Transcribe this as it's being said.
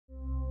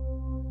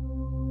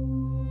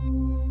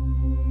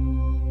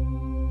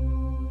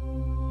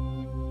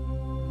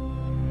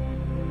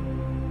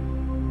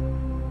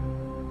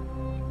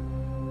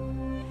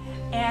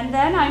And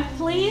then I'm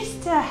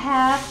pleased to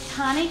have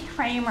Connie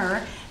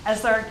Kramer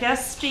as our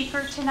guest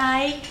speaker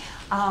tonight.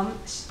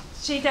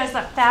 She does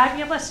a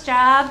fabulous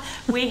job.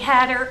 We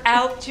had her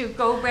out to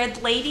Go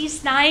Red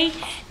Ladies Night,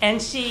 and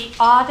she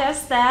awed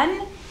us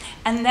then.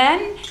 And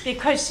then,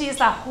 because she's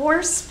a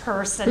horse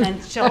person,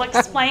 and she'll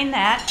explain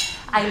that,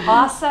 I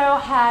also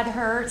had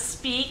her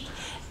speak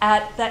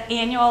at the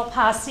annual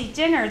Posse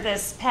dinner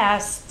this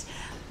past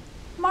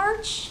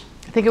March.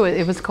 I think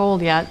it was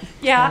cold yet.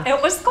 Yeah,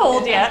 it was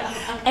cold yet.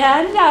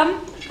 And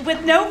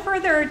with no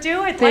further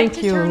ado, I'd like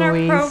to turn our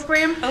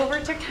program over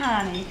to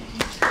Connie.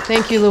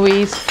 Thank you,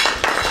 Louise.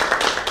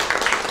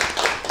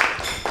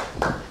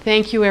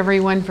 Thank you,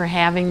 everyone, for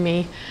having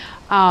me.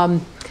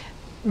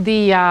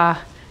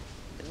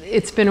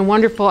 It's been a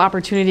wonderful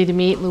opportunity to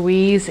meet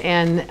Louise,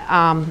 and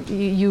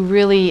you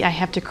really, I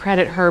have to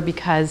credit her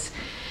because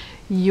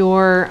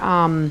you're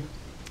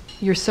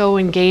so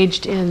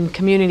engaged in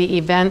community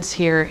events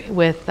here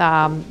with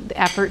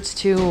efforts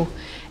to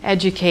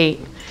educate,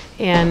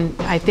 and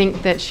I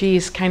think that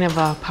she's kind of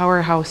a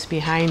powerhouse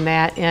behind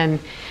that. And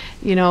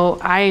you know,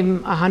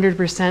 I'm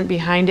 100%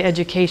 behind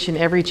education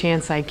every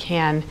chance I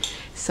can.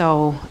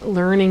 So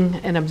learning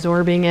and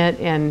absorbing it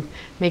and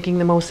making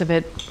the most of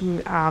it,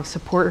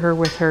 support her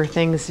with her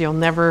things. You'll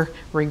never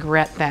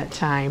regret that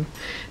time.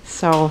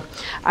 So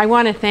I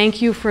want to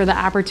thank you for the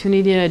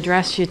opportunity to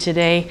address you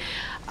today.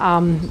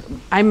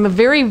 I'm a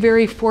very,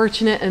 very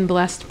fortunate and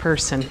blessed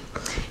person.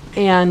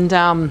 And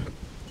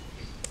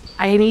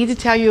I need to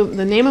tell you,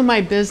 the name of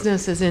my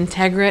business is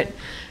Integrit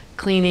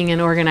Cleaning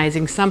and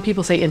Organizing. Some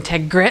people say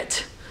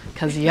Integrit,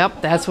 because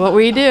yep, that's what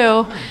we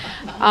do.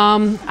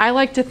 I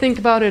like to think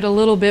about it a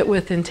little bit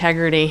with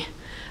integrity.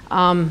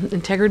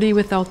 Integrity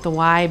without the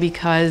why,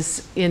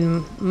 because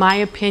in my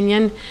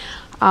opinion,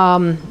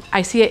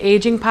 I see an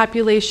aging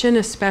population,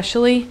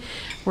 especially.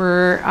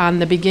 We're on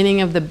the beginning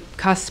of the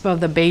cusp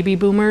of the baby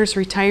boomers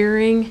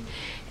retiring,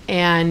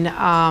 and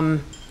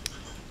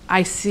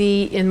I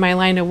see in my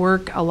line of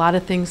work a lot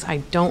of things I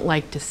don't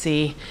like to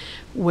see,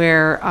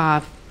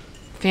 where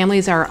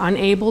families are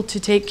unable to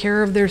take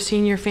care of their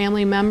senior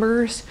family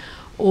members,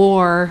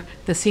 or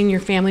the senior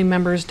family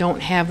members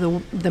don't have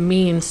the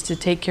means to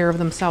take care of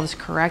themselves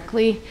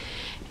correctly,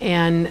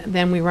 and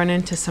then we run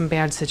into some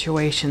bad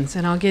situations,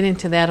 and I'll get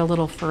into that a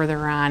little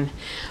further on.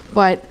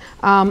 But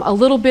a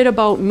little bit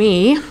about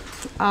me.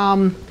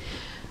 I'm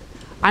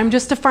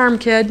just a farm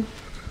kid,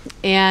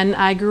 and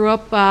I grew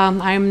up,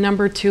 I'm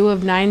number 2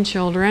 of 9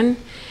 children,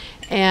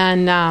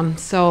 and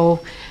so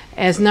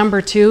as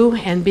number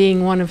 2 and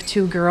being one of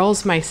 2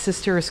 girls, my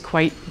sister is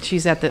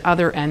she's at the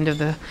other end of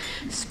the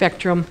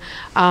spectrum.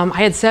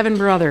 I had 7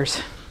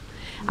 brothers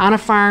on a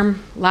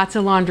farm, lots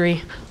of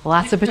laundry,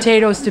 lots of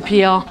potatoes to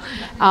peel.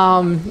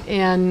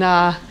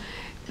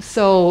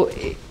 So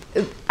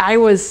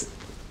I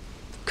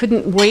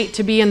couldn't wait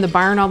to be in the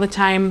barn all the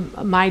time.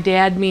 My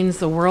dad means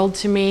the world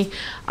to me.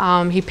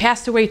 He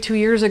passed away 2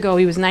 years ago.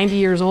 He was 90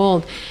 years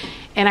old.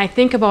 And I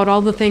think about all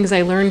the things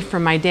I learned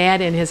from my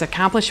dad and his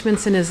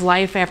accomplishments in his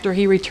life after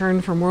he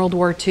returned from World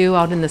War II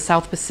out in the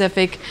South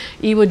Pacific,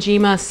 Iwo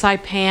Jima,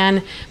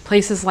 Saipan,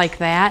 places like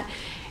that.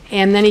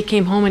 And then he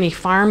came home and he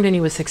farmed and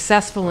he was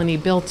successful and he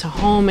built a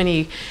home and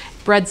he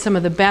bred some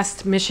of the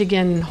best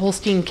Michigan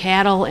Holstein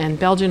cattle and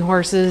Belgian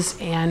horses.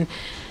 And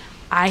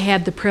I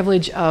had the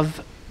privilege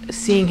of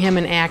seeing him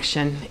in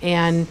action.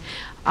 And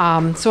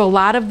so a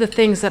lot of the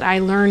things that I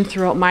learned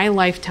throughout my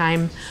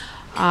lifetime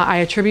I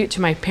attribute to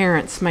my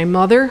parents. My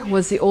mother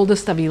was the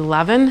oldest of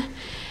 11,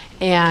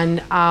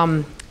 and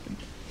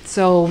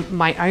so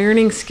my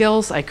ironing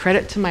skills I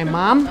credit to my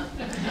mom.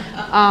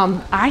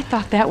 I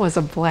thought that was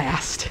a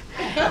blast,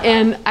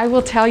 and I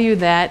will tell you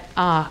that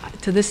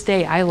to this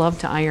day I love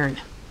to iron.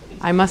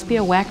 I must be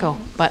a wacko,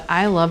 but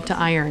I love to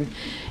iron.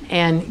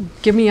 And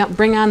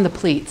bring on the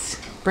pleats.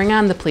 Bring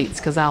on the pleats,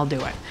 because I'll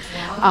do it.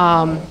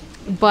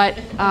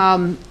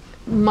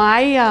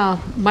 My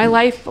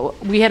life,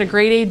 we had a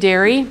grade A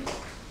dairy.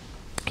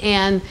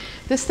 And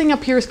this thing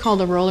up here is called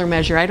a roller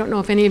measure. I don't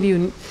know if any of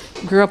you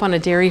grew up on a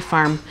dairy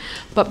farm,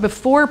 but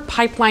before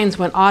pipelines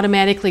went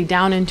automatically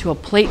down into a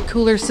plate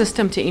cooler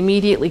system to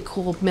immediately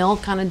cool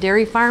milk on a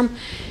dairy farm,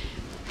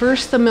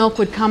 first the milk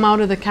would come out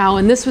of the cow,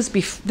 and this was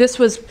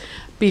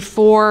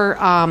before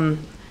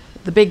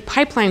the big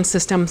pipeline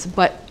systems,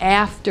 but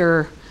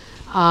after,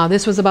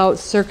 this was about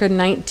circa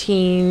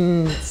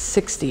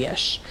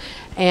 1960-ish.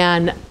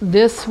 And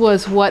this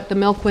was what the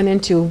milk went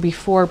into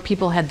before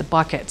people had the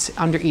buckets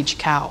under each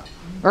cow,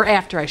 or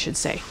after, I should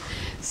say.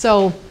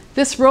 So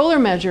this roller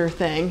measure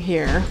thing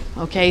here,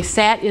 okay,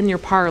 sat in your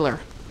parlor.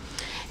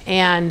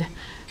 And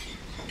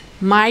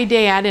my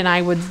dad and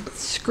I would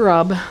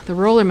scrub the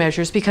roller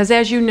measures because,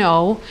 as you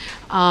know,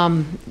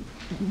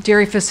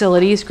 dairy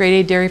facilities,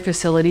 grade A dairy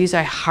facilities,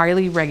 are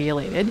highly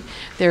regulated.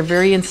 They're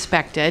very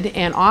inspected,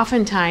 and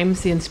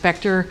oftentimes the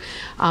inspector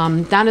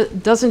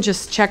doesn't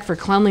just check for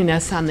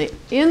cleanliness on the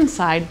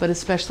inside, but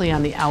especially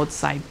on the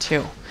outside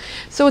too.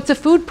 So it's a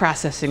food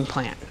processing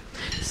plant.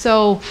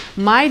 So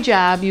my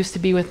job used to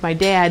be with my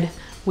dad.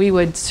 We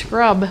would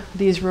scrub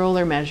these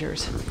roller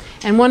measures.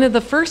 And one of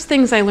the first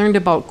things I learned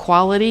about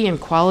quality and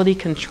quality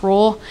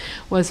control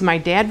was my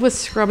dad was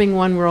scrubbing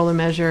one roller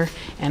measure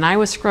and I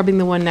was scrubbing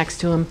the one next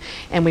to him,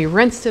 and we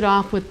rinsed it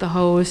off with the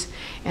hose,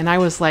 and I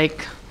was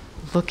like,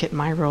 look at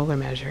my roller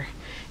measure.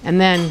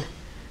 And then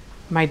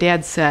my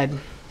dad said,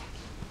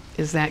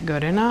 is that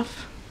good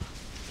enough?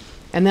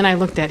 And then I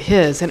looked at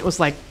his and it was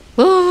like,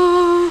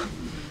 oh,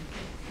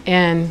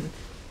 and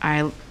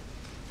I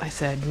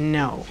said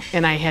no,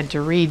 and I had to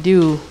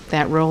redo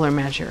that roller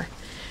measure,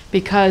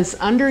 because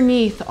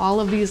underneath all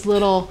of these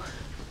little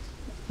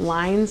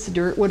lines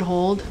dirt would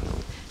hold,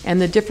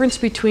 and the difference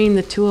between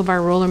the two of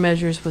our roller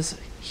measures was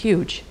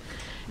huge.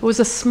 It was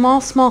a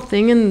small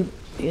thing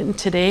in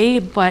today,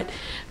 but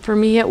for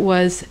me it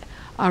was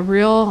a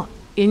real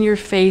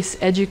in-your-face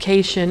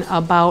education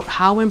about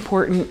how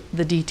important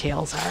the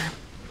details are.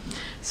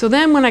 So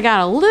then when I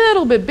got a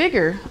little bit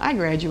bigger, I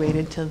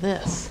graduated to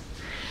this.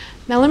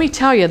 Now let me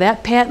tell you,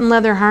 that patent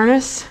leather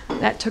harness,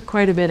 that took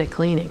quite a bit of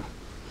cleaning.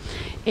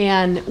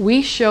 And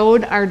we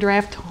showed our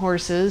draft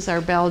horses,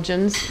 our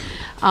Belgians,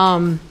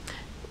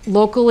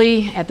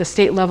 locally, at the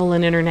state level,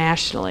 and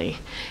internationally.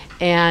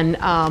 And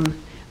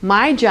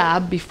my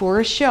job before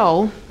a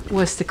show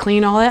was to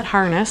clean all that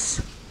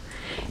harness,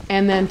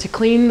 and then to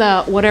clean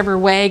the whatever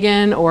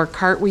wagon or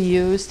cart we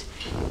used,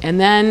 and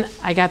then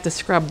I got to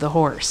scrub the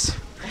horse.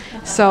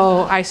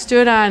 So I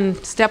stood on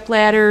step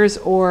ladders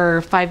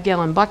or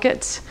 5-gallon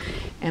buckets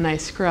and I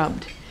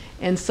scrubbed.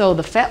 And so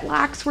the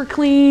fetlocks were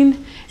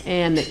clean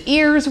and the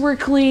ears were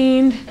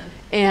cleaned,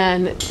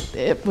 and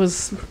it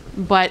was,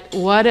 but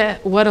what a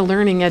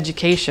learning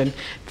education.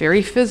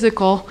 Very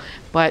physical,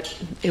 but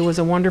it was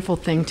a wonderful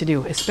thing to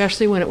do,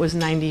 especially when it was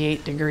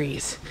 98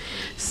 degrees.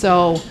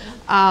 So,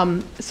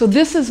 so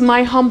this is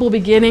my humble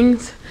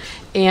beginnings,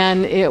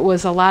 and it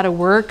was a lot of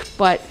work,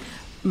 but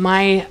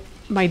my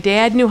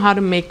dad knew how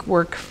to make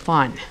work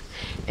fun.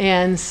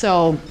 And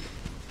so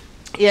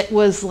it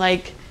was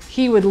like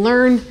he would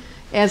learn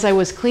as I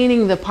was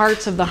cleaning the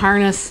parts of the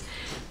harness.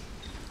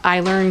 I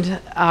learned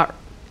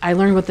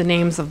what the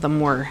names of them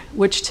were,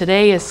 which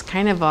today is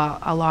kind of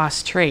a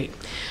lost trait.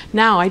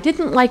 Now, I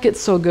didn't like it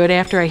so good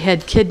after I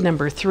had kid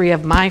number 3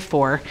 of my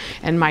 4,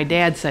 and my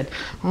dad said,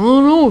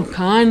 oh no,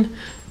 Con,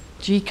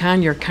 gee,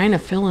 Con, you're kind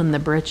of filling the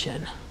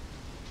britchin.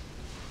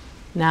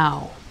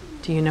 Now,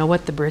 do you know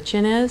what the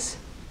britchin is?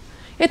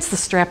 It's the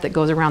strap that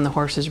goes around the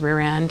horse's rear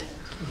end.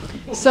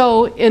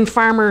 So in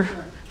farmer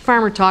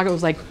talk, it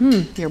was like,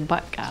 your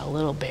butt got a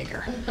little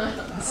bigger.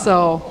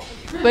 So,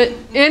 but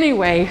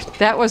anyway,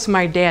 that was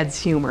my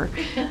dad's humor.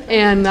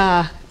 And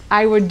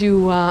I would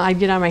do, I'd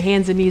get on my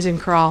hands and knees and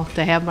crawl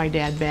to have my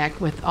dad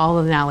back with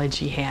all the knowledge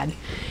he had.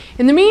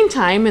 In the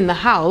meantime, in the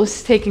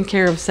house, taking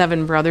care of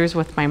 7 brothers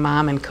with my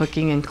mom and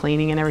cooking and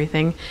cleaning and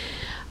everything,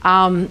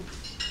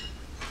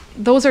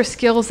 those are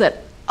skills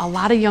that a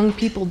lot of young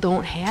people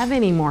don't have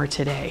anymore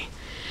today.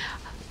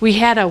 We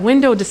had a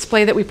window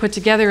display that we put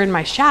together in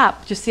my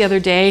shop just the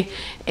other day,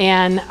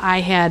 and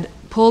I had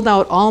pulled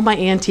out all my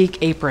antique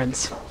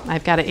aprons.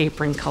 I've got an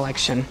apron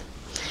collection.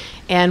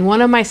 And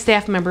one of my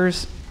staff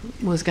members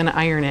was going to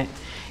iron it.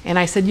 And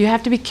I said, you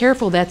have to be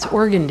careful, that's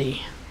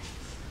organdy.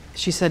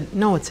 She said,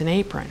 no, it's an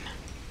apron.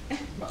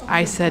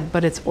 I said,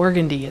 but it's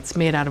organdy, it's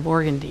made out of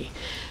organdy.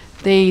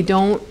 They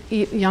don't,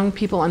 young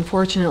people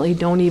unfortunately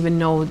don't even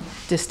know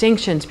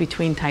distinctions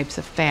between types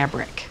of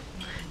fabric.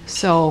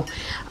 So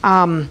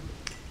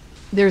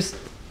there's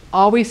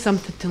always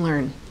something to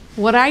learn.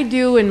 What I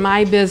do in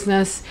my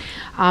business,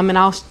 and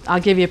I'll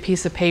give you a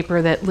piece of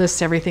paper that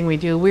lists everything we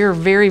do. We're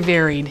very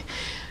varied.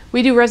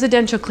 We do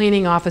residential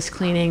cleaning, office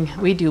cleaning.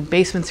 We do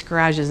basements,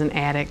 garages, and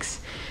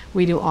attics.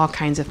 We do all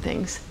kinds of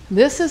things.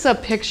 This is a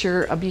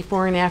picture, a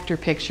before and after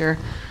picture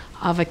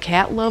of a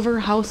cat lover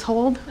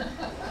household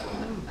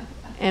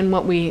and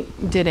what we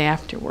did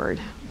afterward.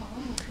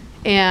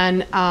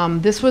 And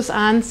this was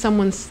on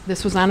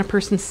a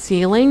person's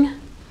ceiling,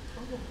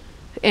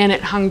 and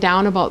it hung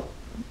down about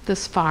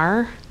this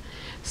far.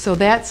 So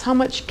that's how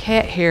much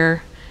cat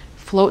hair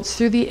floats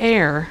through the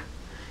air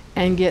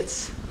and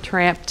gets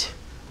trapped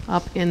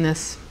up in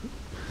this,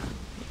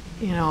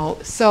 you know.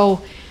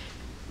 So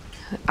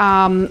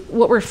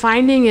what we're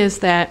finding is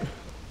that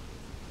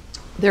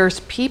there's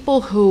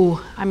people who,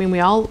 I mean,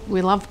 we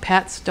love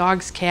pets,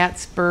 dogs,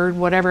 cats, bird,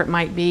 whatever it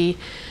might be,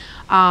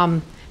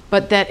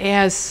 but that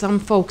as some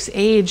folks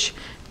age,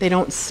 they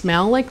don't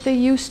smell like they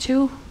used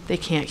to, they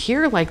can't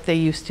hear like they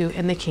used to,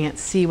 and they can't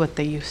see what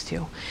they used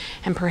to.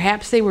 And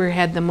perhaps they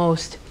had the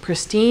most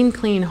pristine,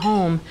 clean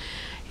home,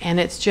 and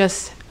it's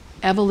just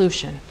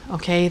evolution,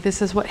 okay?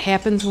 This is what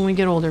happens when we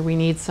get older. We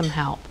need some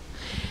help.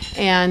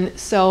 And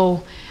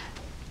so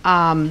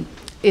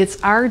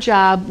it's our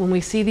job when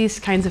we see these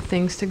kinds of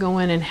things to go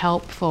in and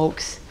help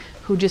folks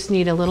who just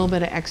need a little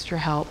bit of extra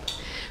help.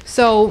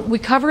 So we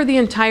cover the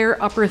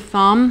entire upper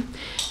thumb,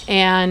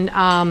 and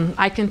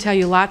I can tell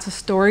you lots of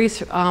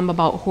stories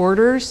about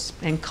hoarders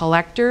and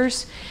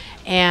collectors,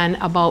 and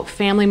about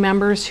family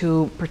members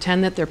who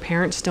pretend that their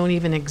parents don't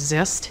even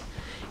exist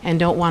and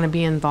don't want to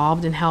be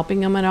involved in helping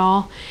them at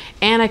all.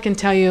 And I can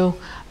tell you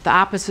the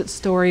opposite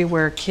story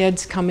where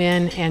kids come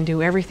in and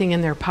do everything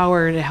in their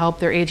power to help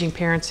their aging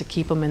parents to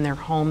keep them in their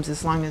homes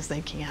as long as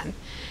they can.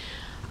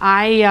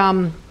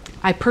 I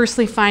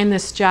personally find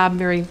this job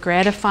very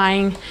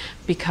gratifying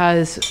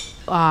because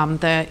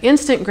the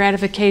instant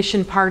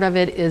gratification part of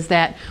it is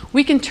that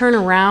we can turn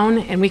around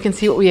and we can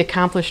see what we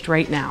accomplished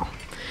right now.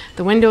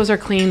 The windows are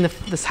clean,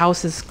 this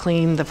house is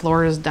clean, the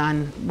floor is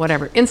done,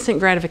 whatever. Instant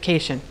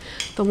gratification.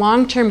 The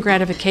long-term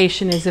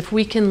gratification is if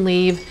we can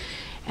leave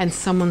and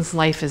someone's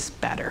life is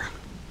better.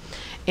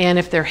 And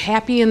if they're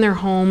happy in their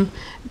home,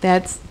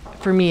 that's,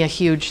 for me, a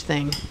huge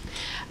thing.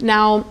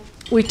 Now,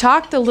 we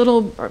talked a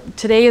little,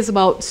 today is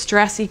about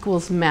stress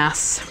equals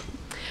mess.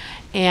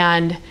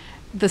 And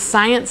the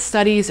science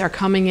studies are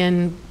coming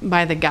in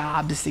by the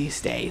gobs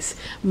these days.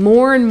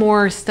 More and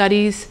more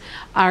studies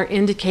are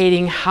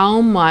indicating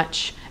how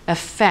much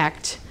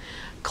effect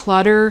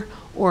clutter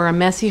or a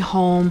messy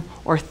home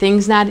or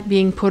things not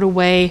being put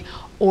away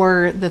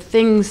or the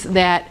things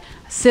that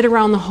sit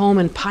around the home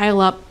and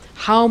pile up,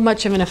 how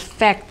much of an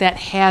effect that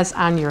has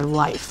on your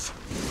life.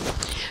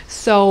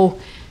 So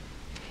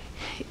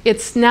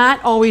it's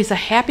not always a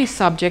happy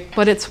subject,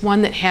 but it's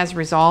one that has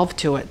resolve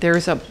to it.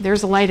 There's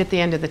a light at the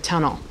end of the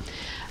tunnel.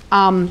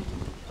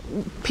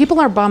 People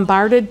are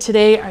bombarded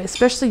today,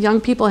 especially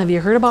young people. Have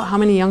you heard about how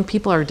many young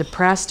people are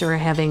depressed or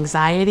have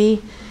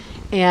anxiety?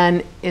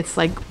 And it's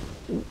like,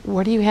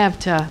 what do you have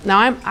to,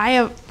 now I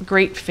have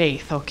great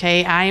faith,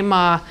 okay?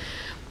 I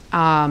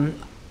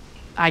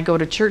go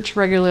to church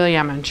regularly,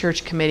 I'm on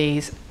church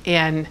committees,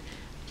 and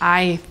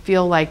I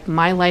feel like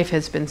my life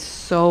has been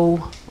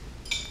so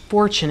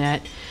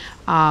fortunate,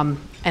 and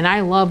I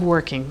love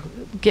working.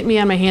 Get me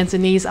on my hands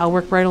and knees, I'll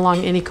work right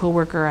along any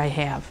coworker I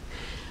have.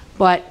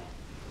 But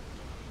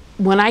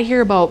when I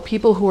hear about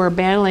people who are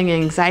battling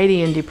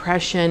anxiety and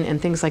depression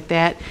and things like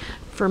that,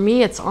 for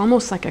me it's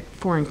almost like a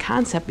foreign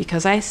concept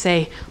because I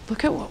say,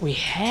 look at what we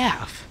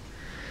have.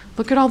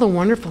 Look at all the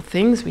wonderful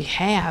things we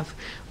have.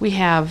 We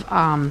have,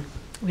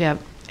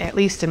 at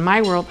least in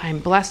my world, I'm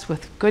blessed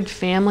with good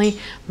family.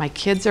 My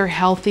kids are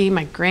healthy.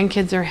 My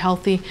grandkids are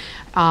healthy.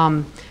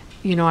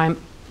 You know,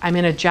 I'm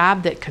in a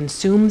job that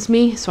consumes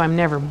me, so I'm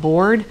never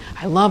bored.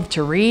 I love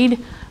to read.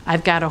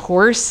 I've got a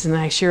horse, and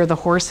I share the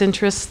horse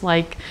interests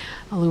like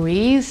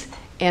Louise.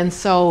 And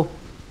so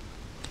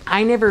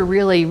I never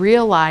really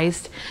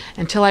realized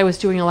until I was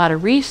doing a lot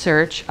of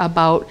research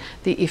about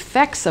the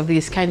effects of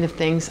these kind of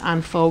things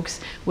on folks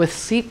with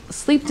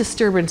sleep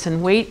disturbance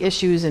and weight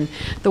issues. And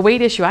the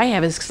weight issue I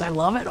have is because I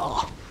love it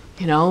all,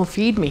 you know,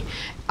 feed me.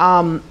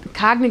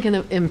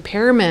 Cognitive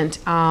impairment,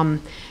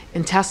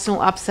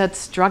 intestinal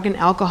upsets, drug and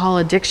alcohol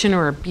addiction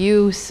or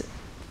abuse,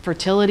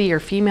 fertility or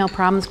female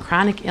problems,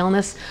 chronic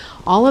illness,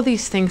 all of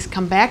these things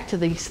come back to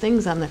these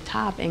things on the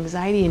top,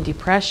 anxiety and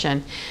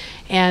depression.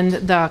 And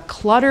the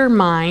clutter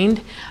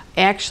mind,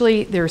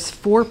 actually there's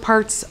 4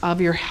 parts of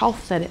your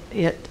health that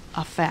it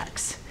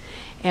affects.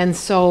 And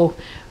so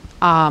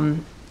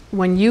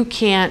when you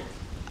can't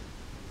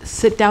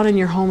sit down in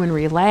your home and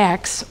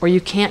relax, or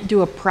you can't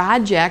do a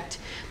project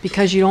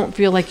because you don't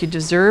feel like you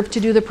deserve to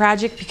do the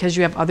project because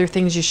you have other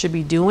things you should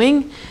be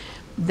doing,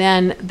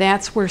 then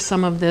that's where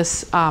some of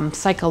this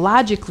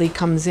psychologically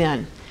comes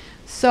in.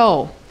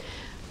 So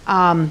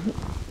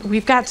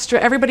we've got,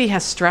 everybody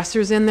has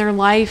stressors in their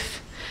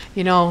life.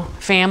 You know,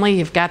 family,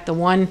 you've got the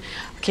one,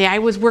 okay, I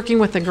was working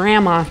with a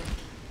grandma,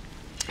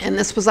 and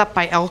this was up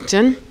by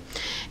Elkton,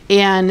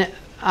 and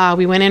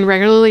we went in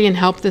regularly and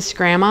helped this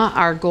grandma.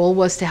 Our goal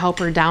was to help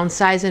her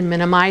downsize and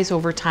minimize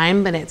over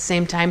time, but at the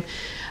same time,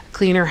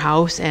 clean her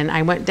house. And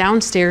I went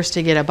downstairs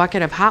to get a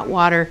bucket of hot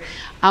water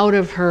out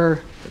of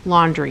her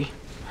laundry,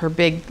 her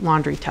big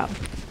laundry tub.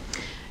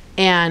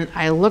 And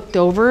I looked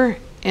over,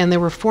 and there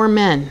were 4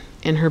 men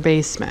in her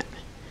basement.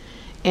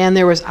 And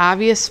there was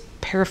obvious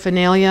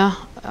paraphernalia,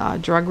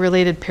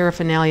 drug-related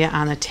paraphernalia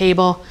on the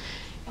table.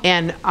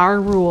 And our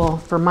rule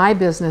for my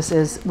business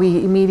is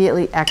we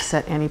immediately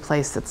exit any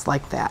place that's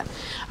like that.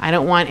 I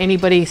don't want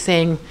anybody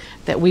saying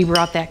that we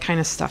brought that kind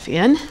of stuff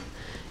in,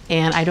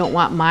 and I don't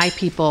want my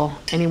people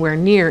anywhere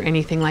near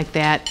anything like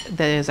that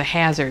that is a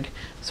hazard.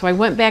 So I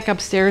went back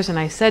upstairs and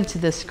I said to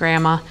this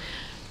grandma,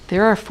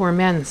 there are 4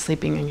 men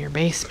sleeping in your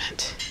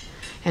basement.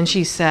 And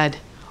she said,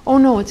 oh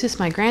no, it's just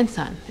my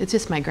grandson. It's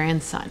just my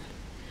grandson.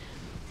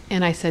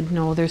 And I said,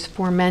 no, there's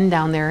 4 men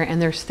down there,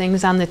 and there's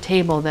things on the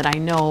table that I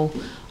know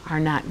are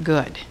not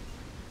good.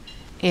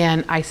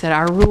 And I said,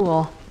 our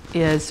rule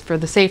is for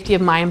the safety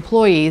of my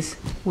employees,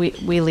 we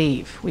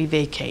leave, we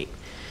vacate.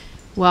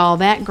 Well,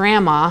 that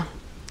grandma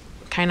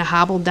kind of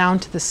hobbled down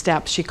to the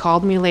steps. She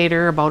called me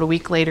later, about a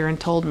week later, and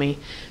told me.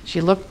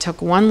 She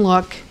took one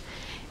look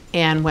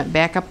and went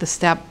back up the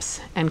steps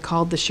and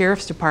called the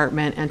sheriff's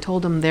department and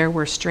told them there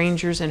were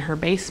strangers in her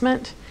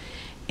basement.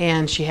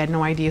 And she had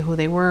no idea who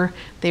they were.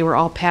 They were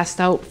all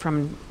passed out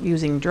from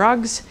using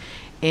drugs.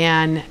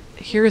 And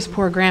here's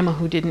poor grandma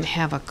who didn't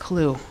have a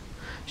clue.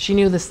 She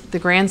knew the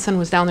grandson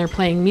was down there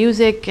playing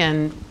music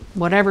and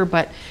whatever,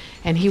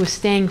 and he was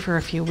staying for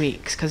a few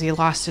weeks because he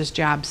lost his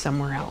job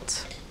somewhere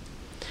else.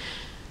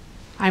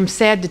 I'm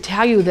sad to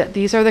tell you that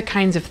these are the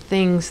kinds of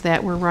things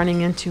that we're running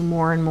into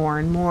more and more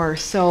and more.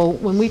 So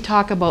when we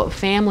talk about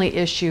family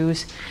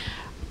issues,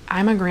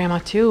 I'm a grandma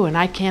too, and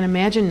I can't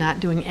imagine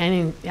not doing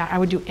I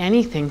would do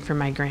anything for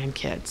my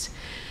grandkids.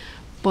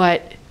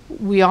 But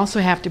we also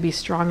have to be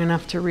strong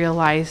enough to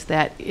realize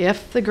that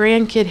if the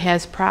grandkid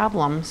has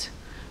problems,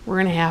 we're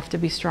going to have to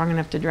be strong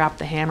enough to drop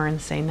the hammer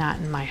and say, not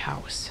in my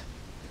house.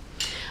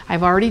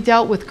 I've already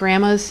dealt with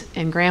grandmas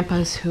and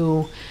grandpas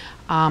who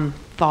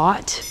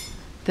thought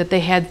that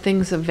they had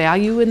things of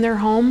value in their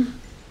home,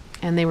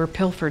 and they were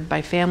pilfered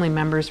by family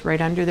members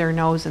right under their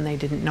nose, and they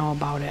didn't know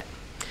about it.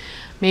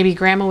 Maybe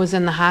grandma was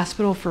in the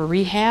hospital for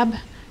rehab,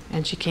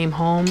 and she came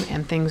home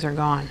and things are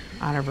gone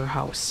out of her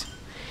house.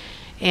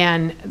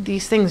 And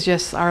these things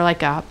just are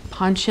like a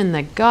punch in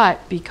the gut,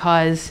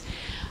 because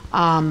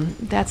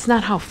that's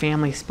not how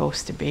family's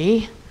supposed to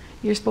be.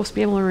 You're supposed to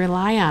be able to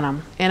rely on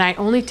them. And I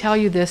only tell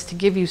you this to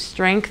give you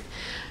strength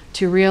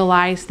to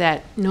realize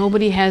that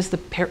nobody has a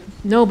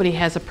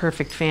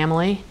perfect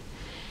family.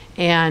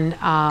 And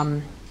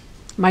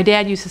my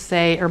dad used to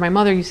say, or my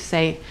mother used to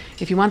say,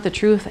 if you want the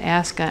truth,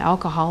 ask an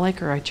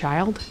alcoholic or a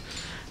child,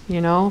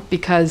 you know,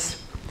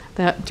 because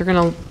they're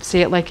going to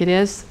say it like it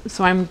is.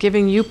 So I'm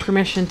giving you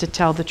permission to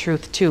tell the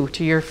truth too,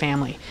 to your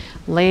family.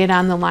 Lay it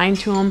on the line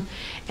to them,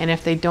 and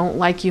if they don't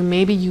like you,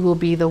 maybe you will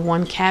be the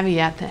one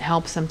caveat that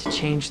helps them to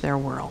change their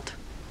world.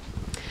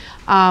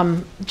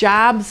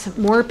 Jobs,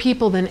 more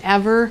people than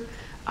ever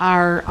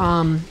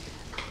are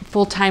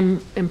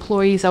full-time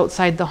employees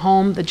outside the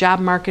home. The job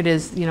market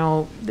is, you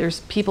know, there's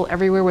people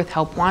everywhere with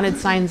help wanted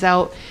signs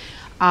out.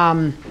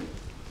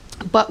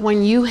 But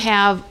when you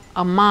have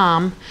a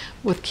mom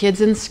with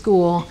kids in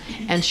school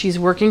and she's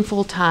working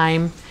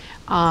full-time,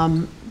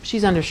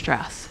 she's under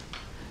stress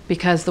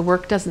because the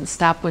work doesn't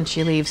stop when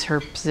she leaves her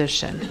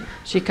position.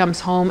 She comes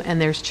home and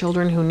there's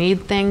children who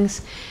need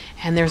things,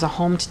 and there's a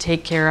home to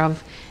take care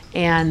of.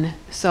 And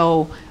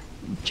so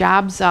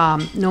jobs,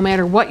 no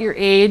matter what your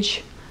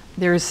age,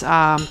 there's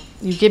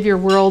you give your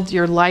world,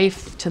 your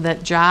life to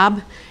that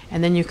job,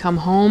 and then you come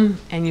home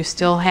and you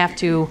still have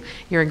to,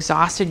 you're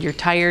exhausted, you're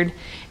tired,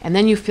 and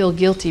then you feel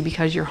guilty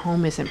because your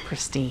home isn't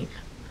pristine.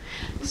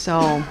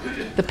 So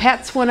the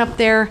pets went up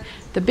there.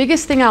 The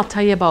biggest thing I'll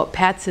tell you about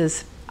pets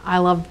is I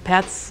love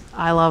pets.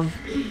 I love,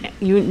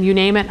 you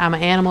name it, I'm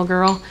an animal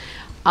girl.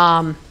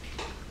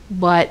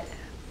 But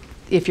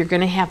if you're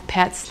going to have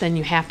pets, then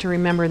you have to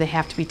remember they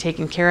have to be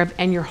taken care of,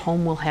 and your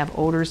home will have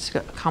odors to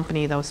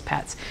accompany those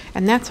pets.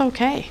 And that's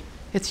okay.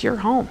 It's your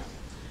home.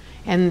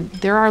 And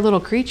there are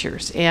little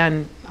creatures.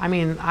 And I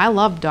mean, I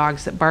love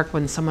dogs that bark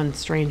when someone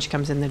strange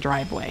comes in the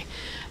driveway.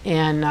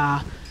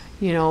 And,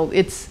 you know,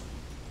 it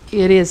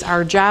is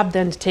our job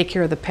then to take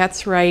care of the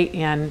pets right.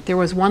 And there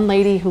was one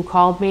lady who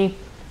called me,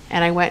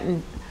 and I went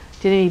and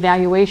did an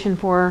evaluation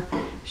for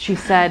her. She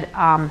said,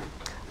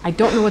 I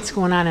don't know what's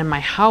going on in my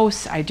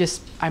house. I'm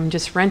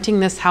just renting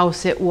this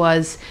house. It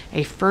was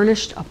a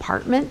furnished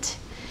apartment.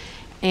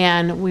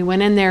 And we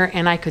went in there,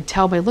 and I could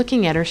tell by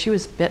looking at her, she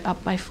was bit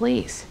up by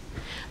fleas.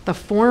 The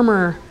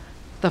former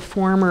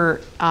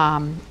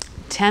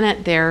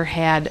tenant there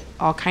had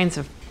all kinds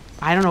of,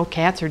 I don't know,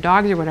 cats or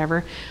dogs or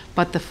whatever,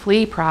 but the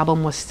flea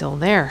problem was still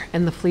there,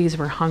 and the fleas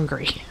were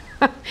hungry.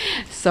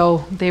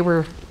 So they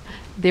were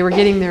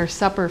getting their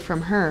supper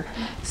from her.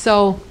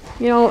 So,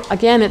 you know,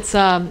 again, it's,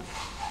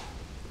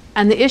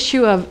 and the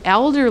issue of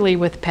elderly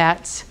with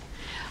pets,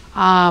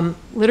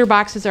 litter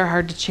boxes are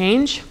hard to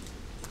change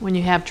when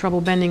you have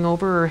trouble bending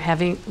over or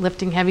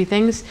lifting heavy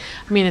things.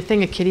 I mean, a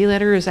thing of kitty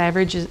litter is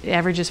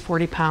averages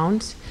 40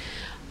 pounds.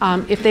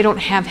 If they don't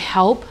have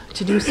help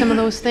to do some of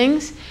those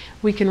things,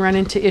 we can run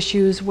into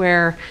issues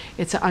where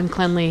it's an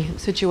uncleanly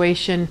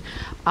situation.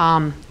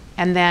 And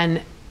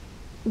then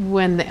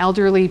when the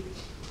elderly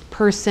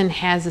person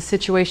has a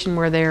situation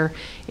where they're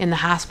in the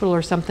hospital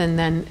or something,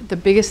 then the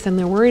biggest thing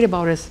they're worried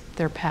about is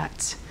their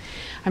pets.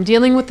 I'm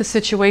dealing with the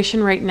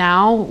situation right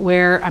now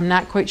where I'm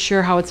not quite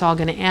sure how it's all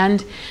going to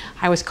end.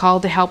 I was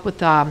called to help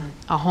with a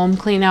home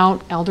clean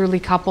out, elderly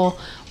couple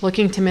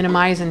looking to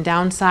minimize and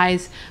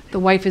downsize. The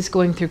wife is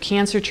going through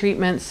cancer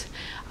treatments.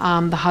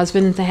 The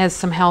husband has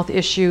some health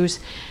issues.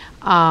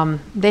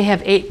 They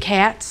have 8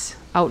 cats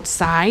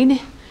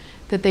outside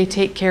that they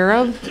take care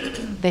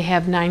of. They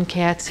have 9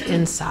 cats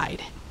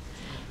inside.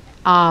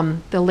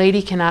 The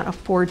lady cannot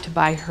afford to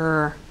buy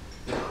her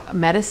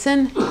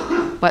medicine,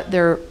 but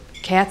their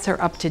cats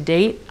are up to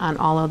date on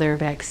all of their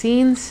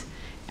vaccines,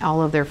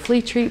 all of their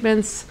flea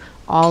treatments,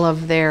 all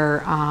of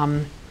their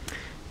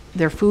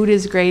food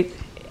is great.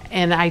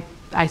 And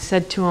I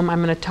said to him,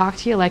 I'm going to talk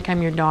to you like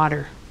I'm your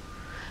daughter.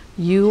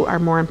 You are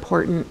more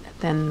important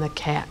than the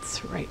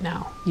cats right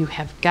now. You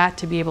have got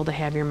to be able to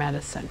have your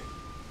medicine.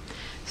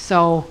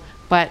 So,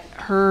 but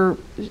her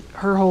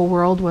whole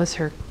world was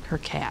her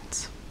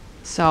cats.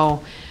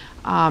 So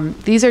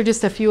these are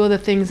just a few of the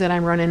things that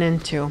I'm running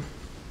into.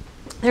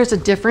 There's a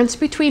difference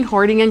between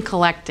hoarding and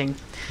collecting.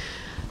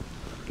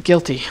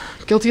 Guilty.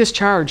 Guilty as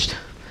charged.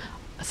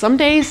 Some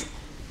days,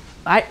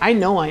 I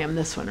know I am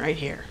this one right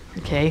here,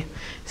 okay?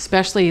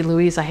 Especially,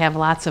 Louise, I have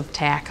lots of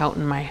tack out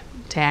in my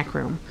tack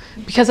room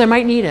because I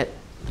might need it.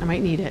 I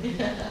might need it.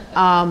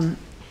 And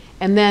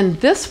then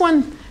this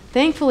one,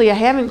 thankfully, I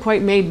haven't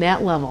quite made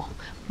that level.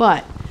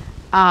 But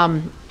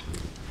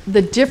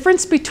the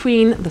difference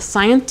between, the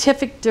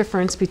scientific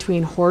difference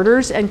between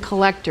hoarders and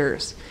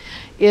collectors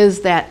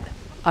is that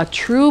a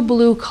true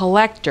blue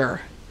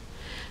collector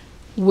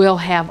will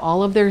have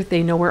all of their,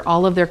 they know where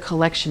all of their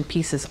collection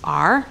pieces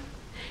are.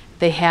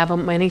 They have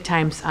them many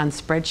times on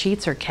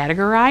spreadsheets or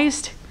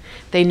categorized.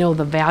 They know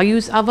the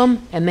values of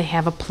them and they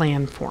have a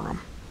plan for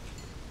them.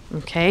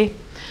 Okay?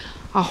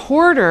 A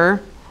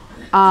hoarder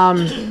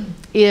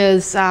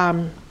is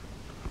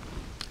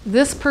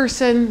this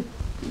person,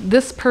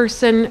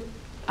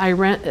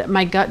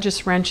 my gut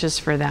just wrenches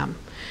for them.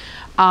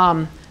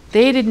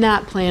 They did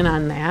not plan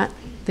on that.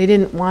 They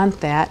didn't want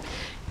that.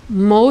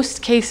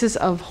 Most cases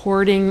of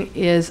hoarding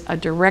is a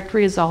direct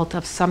result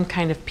of some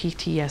kind of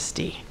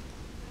PTSD.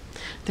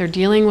 They're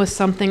dealing with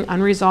something,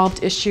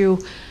 unresolved issue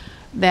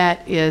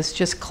that is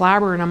just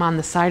clobbering them on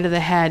the side of the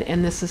head,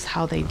 and this is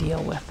how they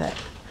deal with it.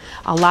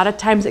 A lot of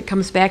times it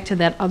comes back to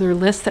that other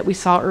list that we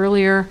saw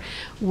earlier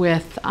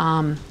with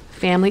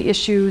family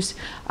issues.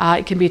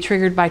 It can be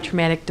triggered by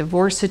traumatic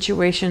divorce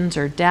situations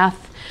or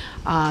death,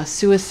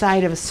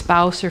 suicide of a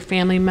spouse or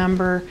family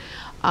member.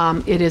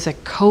 It is a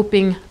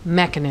coping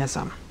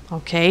mechanism,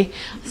 okay?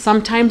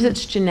 Sometimes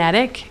it's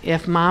genetic,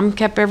 if mom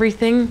kept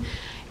everything.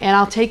 And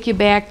I'll take you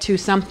back to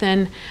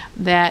something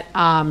that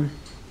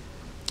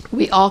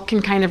we all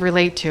can kind of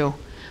relate to,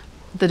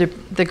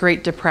 the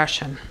Great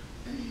Depression,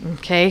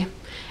 okay?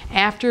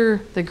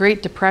 After the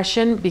Great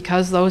Depression,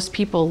 because those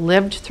people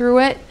lived through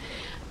it,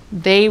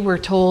 they were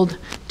told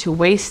to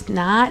waste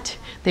not.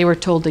 They were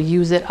told to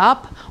use it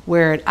up,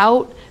 wear it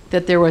out,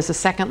 that there was a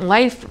second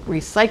life,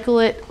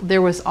 recycle it.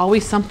 There was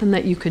always something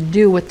that you could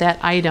do with that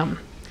item.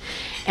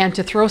 And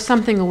to throw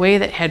something away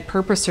that had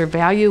purpose or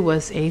value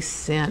was a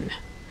sin.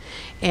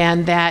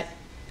 And that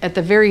at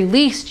the very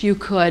least you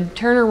could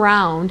turn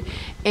around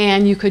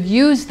and you could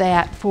use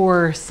that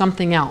for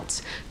something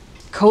else.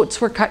 Coats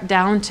were cut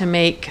down to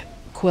make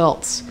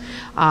quilts.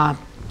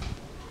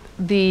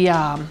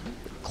 The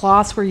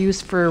cloths were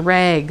used for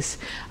rags.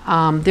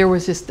 There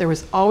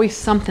was always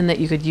something that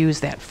you could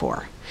use that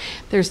for.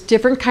 There's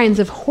different kinds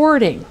of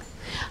hoarding.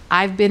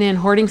 I've been in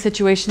hoarding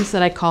situations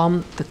that I call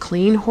them the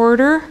clean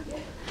hoarder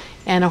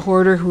and a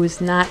hoarder who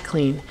is not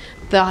clean.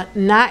 The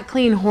not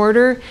clean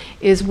hoarder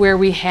is where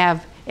we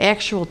have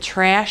actual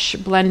trash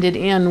blended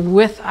in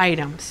with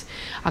items.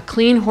 A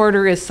clean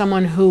hoarder is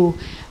someone who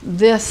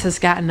this has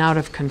gotten out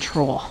of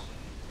control.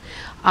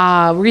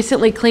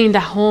 Recently cleaned a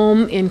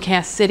home in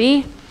Cass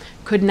City,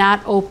 could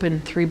not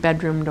open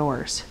 3-bedroom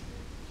doors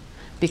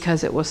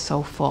because it was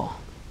so full.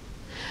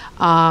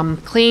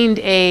 Cleaned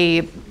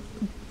a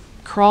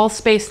crawl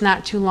space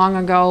not too long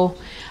ago,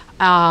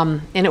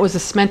 and it was a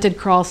cemented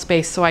crawl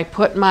space, so I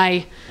put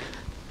my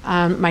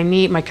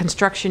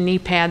construction knee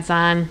pads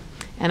on,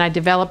 and I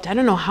developed, I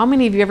don't know how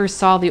many of you ever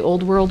saw the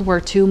old World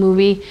War II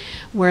movie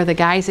where the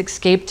guys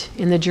escaped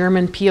in the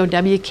German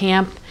POW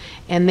camp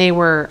and they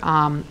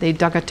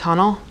dug a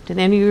tunnel. Did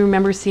any of you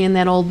remember seeing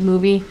that old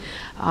movie?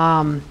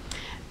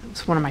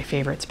 It's one of my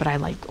favorites, but I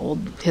like old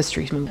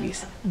history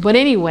movies. But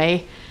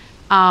anyway,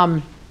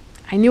 I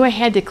knew I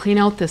had to clean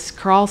out this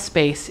crawl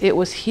space. It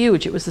was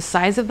huge. It was the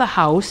size of the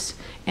house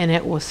and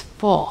it was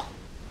full.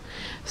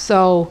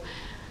 So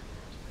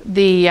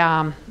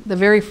and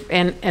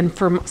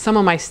for some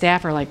of my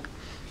staff are like,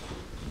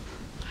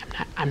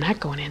 I'm not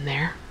going in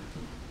there.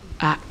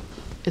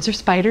 Is there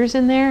spiders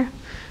in there?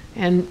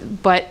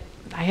 But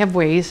I have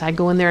ways. I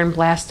go in there and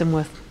blast them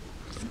with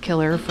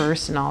killer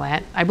first and all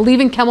that. I believe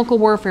in chemical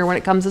warfare when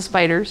it comes to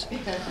spiders.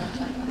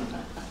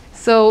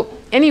 So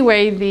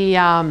anyway,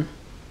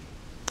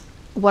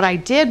 what I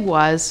did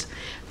was,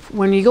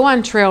 when you go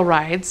on trail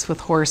rides with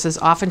horses,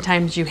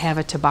 oftentimes you have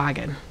a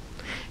toboggan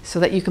so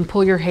that you can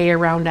pull your hay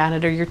around on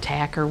it or your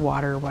tack or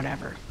water or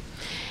whatever.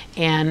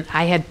 And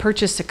I had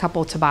purchased a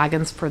couple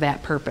toboggans for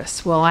that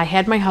purpose. Well, I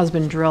had my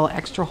husband drill an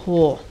extra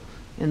hole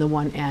in the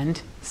one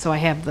end, so I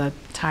have the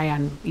tie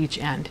on each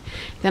end.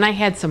 Then I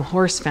had some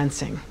horse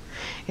fencing.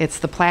 It's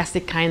the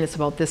plastic kind that's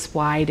about this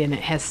wide and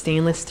it has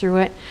stainless through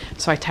it.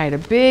 So I tied a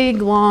big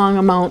long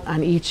amount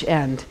on each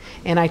end.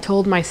 And I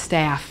told my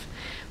staff,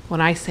 when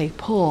I say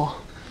pull,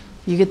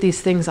 you get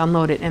these things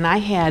unloaded. And I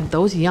had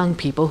those young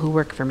people who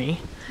work for me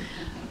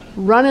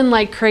running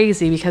like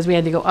crazy because we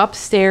had to go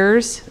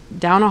upstairs,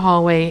 down a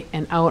hallway,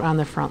 and out on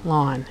the front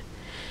lawn.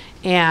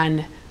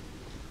 And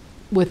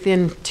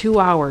within 2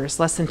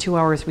 hours, less than 2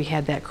 hours, we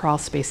had that crawl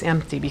space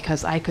empty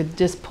because I could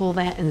just pull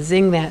that and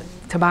zing that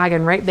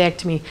toboggan right back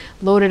to me,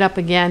 load it up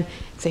again,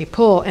 say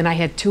pull, and I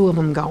had 2 of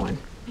them going.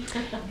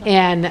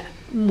 And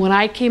when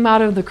I came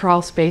out of the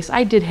crawl space,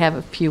 I did have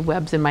a few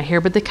webs in my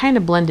hair, but they kind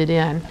of blended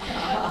in.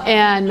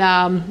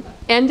 And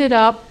ended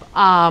up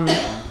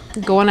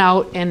going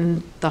out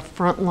and the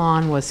front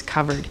lawn was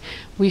covered.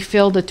 We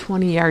filled a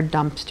 20-yard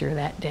dumpster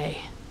that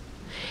day.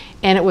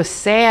 And it was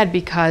sad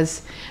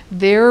because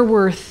there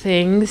were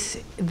things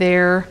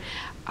there.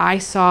 I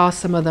saw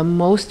some of the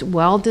most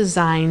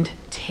well-designed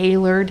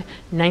tailored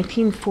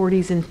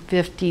 1940s and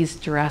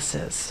 50s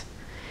dresses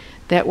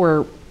that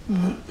were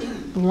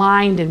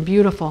lined and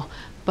beautiful,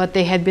 but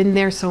they had been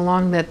there so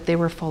long that they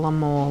were full of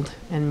mold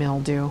and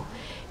mildew.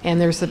 And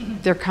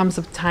there comes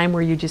a time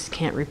where you just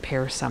can't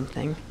repair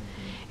something.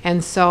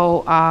 And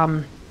so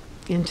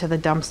into the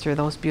dumpster,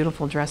 those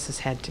beautiful dresses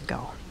had to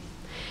go.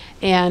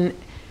 And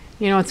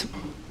you know,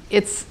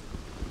 it's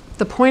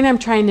the point I'm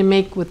trying to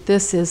make with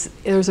this is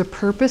there's a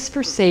purpose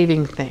for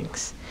saving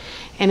things.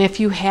 And if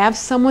you have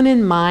someone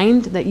in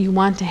mind that you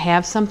want to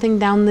have something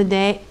down the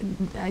day,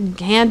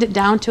 hand it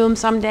down to them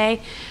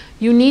someday,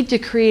 you need to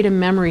create a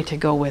memory to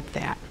go with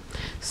that.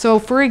 So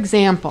for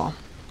example,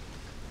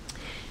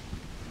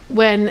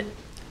 when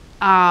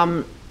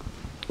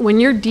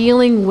you're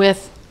dealing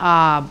with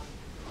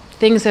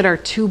things that are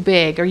too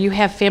big, or you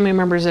have family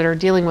members that are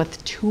dealing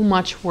with too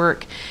much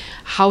work,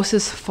 house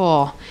is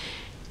full,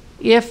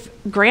 if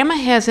grandma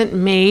hasn't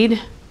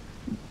made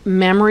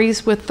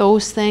memories with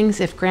those things,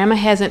 if grandma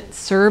hasn't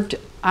served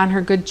on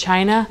her good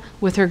china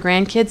with her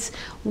grandkids,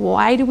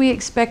 why do we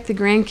expect the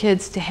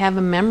grandkids to have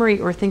a memory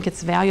or think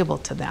it's valuable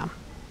to them?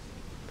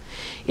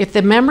 If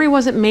the memory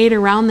wasn't made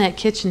around that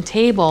kitchen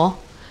table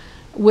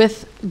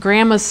with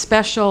grandma's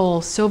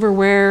special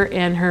silverware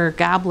and her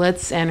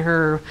goblets and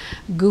her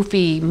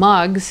goofy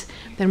mugs,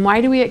 then why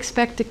do we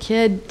expect a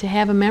kid to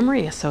have a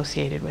memory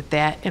associated with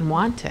that and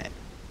want it?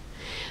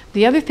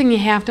 The other thing you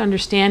have to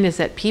understand is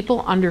that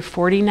people under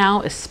 40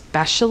 now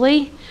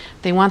especially,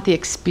 they want the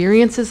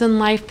experiences in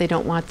life, they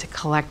don't want to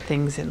collect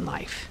things in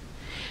life.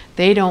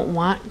 They don't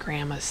want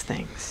grandma's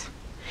things.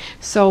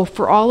 So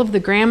for all of the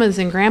grandmas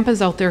and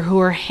grandpas out there who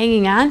are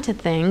hanging on to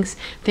things,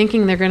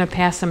 thinking they're going to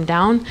pass them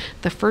down,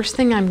 the first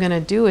thing I'm going to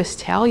do is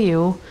tell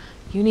you,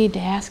 you need to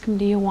ask them,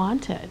 do you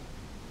want it?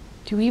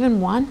 Do you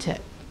even want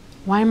it?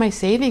 Why am I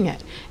saving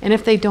it? And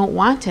if they don't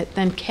want it,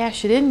 then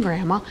cash it in,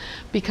 Grandma,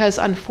 because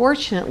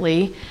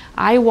unfortunately,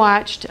 I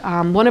watched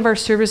one of our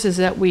services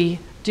that we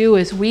do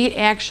is we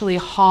actually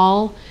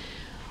haul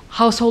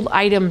household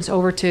items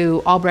over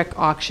to Albrecht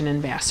Auction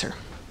in Vassar,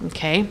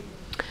 okay?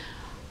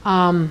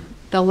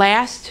 The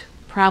last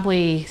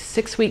probably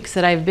 6 weeks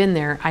that I've been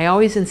there, I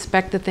always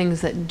inspect the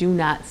things that do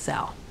not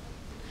sell.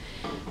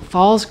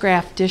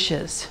 Pfalzgraff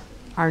dishes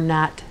are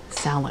not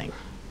selling.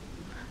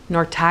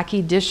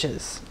 Nortaki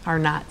dishes are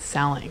not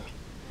selling.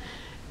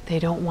 They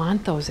don't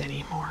want those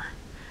anymore.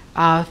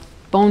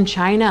 Bone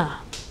china,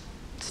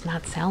 it's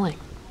not selling.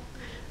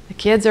 The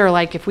kids are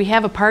like, if we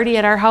have a party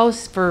at our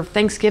house for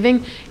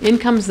Thanksgiving, in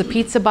comes the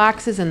pizza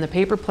boxes and the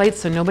paper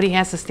plates so nobody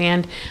has to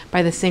stand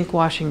by the sink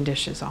washing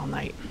dishes all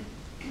night.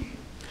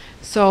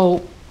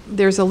 So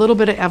there's a little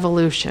bit of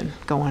evolution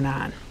going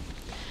on.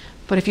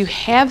 But if you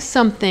have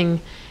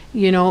something,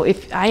 you know,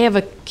 if I have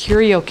a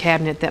curio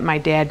cabinet that my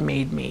dad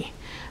made me,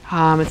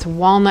 it's a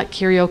walnut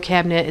curio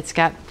cabinet. It's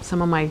got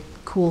some of my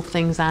cool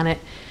things on it.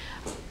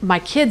 My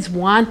kids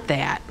want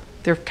that.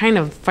 They're kind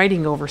of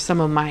fighting over some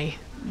of my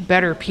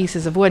better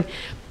pieces of wood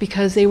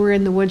because they were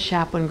in the wood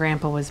shop when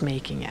Grandpa was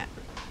making it.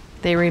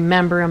 They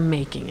remember him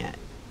making it.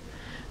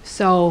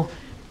 So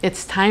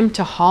it's time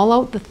to haul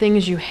out the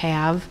things you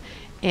have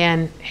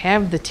and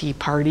have the tea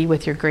party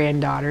with your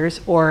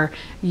granddaughters, or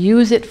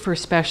use it for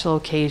special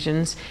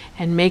occasions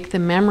and make the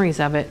memories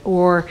of it,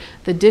 or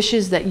the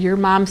dishes that your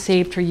mom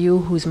saved for you,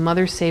 whose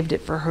mother saved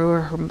it for her,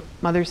 or her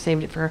mother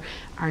saved it for her,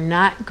 are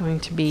not going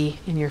to be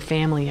in your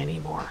family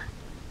anymore.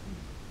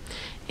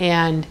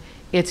 And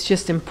it's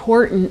just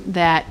important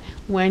that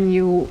when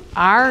you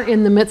are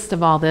in the midst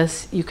of all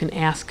this, you can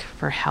ask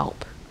for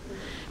help.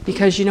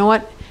 Because you know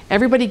what?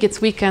 Everybody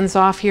gets weekends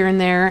off here and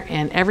there,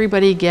 and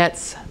everybody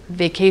gets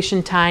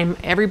vacation time,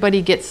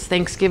 everybody gets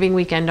Thanksgiving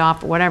weekend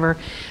off or whatever.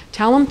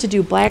 Tell them to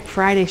do Black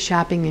Friday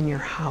shopping in your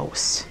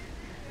house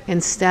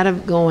instead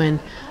of going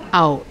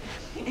out.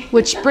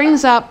 Which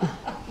brings up,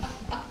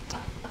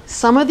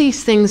 some of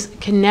these things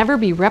can never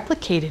be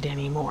replicated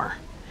anymore.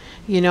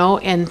 You know,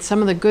 and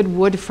some of the good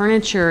wood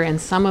furniture and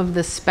some of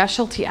the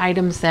specialty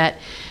items, that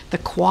the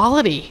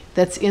quality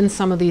that's in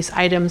some of these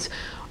items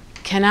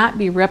cannot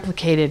be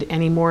replicated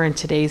anymore in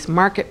today's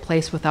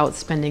marketplace without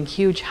spending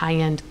huge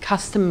high-end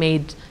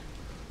custom-made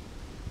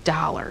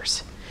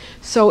dollars.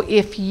 So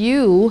if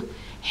you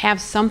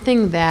have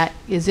something that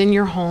is in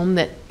your home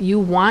that you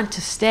want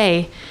to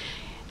stay,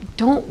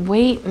 don't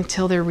wait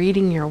until they're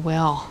reading your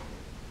will.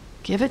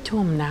 Give it to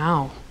them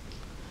now.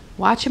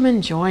 Watch them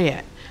enjoy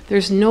it.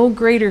 There's no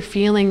greater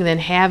feeling than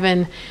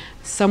having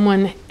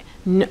someone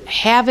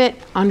have it,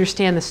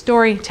 understand the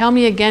story. Tell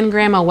me again,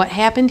 Grandma, what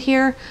happened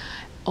here?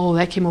 Oh,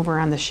 that came over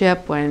on the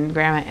ship when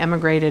Grandma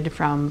emigrated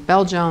from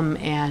Belgium,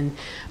 and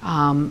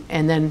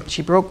then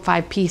she broke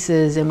 5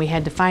 pieces and we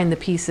had to find the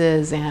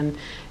pieces, and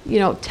you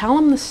know, tell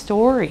them the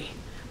story.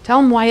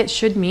 Tell them why it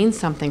should mean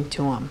something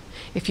to them.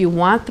 If you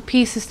want the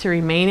pieces to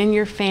remain in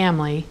your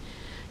family,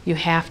 you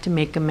have to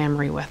make a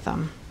memory with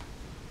them.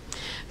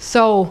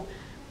 So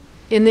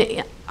in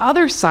the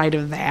other side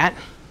of that,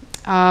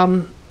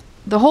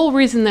 the whole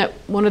reason that,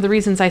 one of the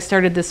reasons I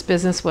started this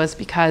business was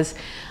because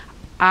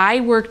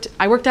I worked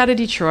out of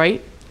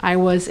Detroit. I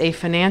was a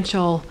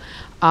financial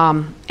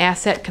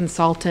asset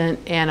consultant,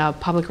 and a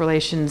public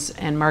relations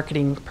and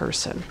marketing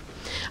person.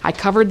 I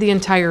covered the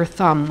entire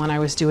thumb when I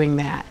was doing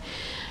that.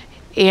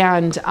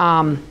 And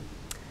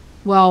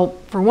well,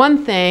 for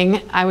one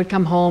thing, I would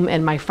come home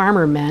and my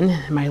farmer men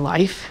in my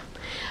life,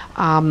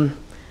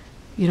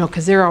 you know,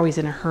 because they're always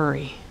in a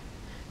hurry.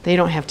 They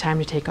don't have time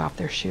to take off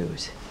their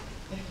shoes.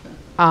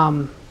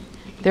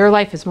 Their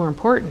life is more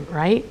important,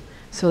 right?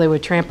 So they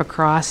would tramp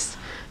across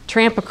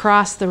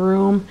the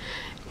room,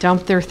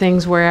 dump their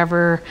things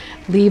wherever,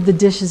 leave the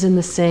dishes in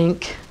the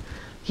sink,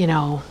 you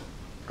know,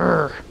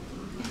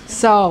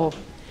 So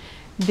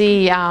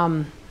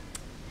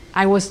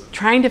I was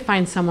trying to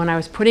find someone. I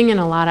was putting in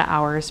a lot of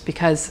hours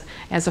because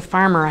as a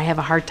farmer, I have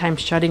a hard time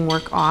shutting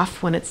work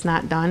off when it's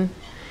not done.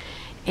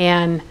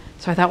 And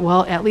so I thought,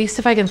 well, at least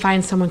if I can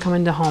find someone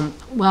coming to home.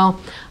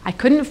 Well, I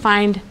couldn't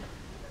find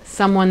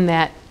someone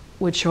that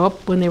would show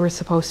up when they were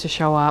supposed to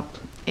show up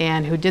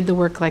and who did the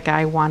work like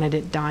I wanted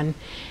it done.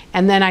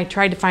 And then I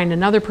tried to find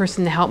another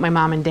person to help my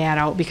mom and dad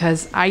out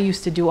because I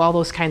used to do all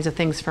those kinds of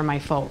things for my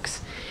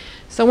folks.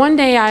 So one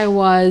day I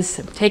was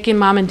taking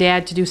mom and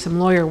dad to do some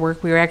lawyer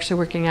work. We were actually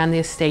working on the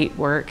estate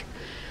work,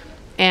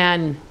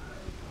 and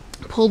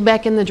pulled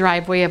back in the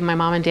driveway of my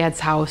mom and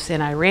dad's house,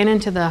 and I ran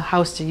into the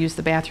house to use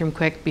the bathroom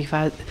quick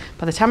because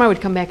by the time I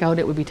would come back out,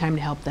 it would be time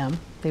to help them.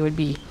 They would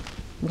be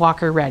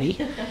walker ready.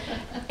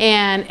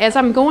 And as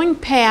I'm going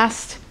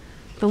past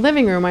the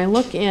living room, I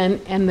look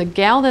in, and the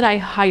gal that I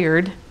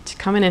hired to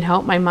come in and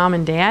help my mom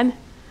and dad,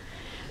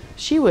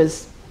 she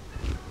was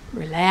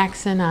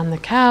relaxing on the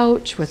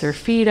couch with her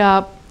feet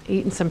up,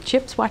 eating some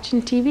chips,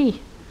 watching TV.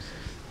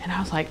 And I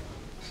was like,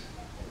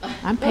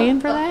 I'm paying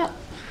for that?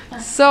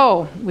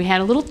 So we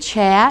had a little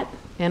chat,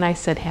 and I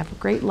said, have a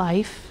great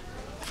life.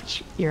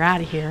 You're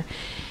out of here.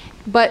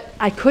 But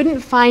I couldn't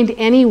find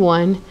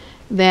anyone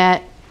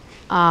that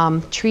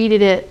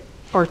treated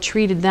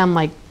them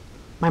like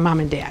my mom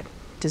and dad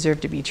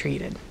deserved to be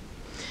treated.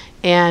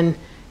 And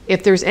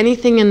if there's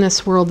anything in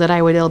this world that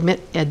I would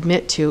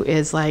admit to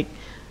is like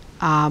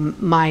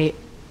my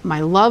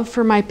love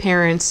for my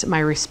parents, my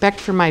respect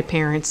for my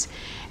parents,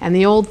 and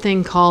the old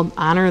thing called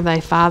honor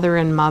thy father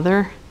and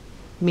mother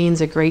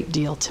means a great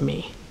deal to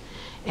me.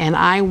 And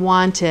I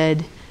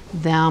wanted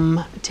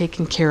them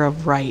taken care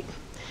of right.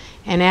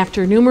 And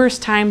after numerous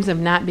times of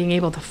not being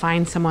able to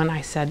find someone, I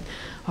said,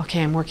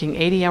 okay, I'm working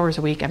 80 hours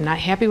a week. I'm not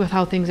happy with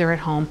how things are at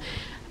home.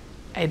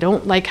 I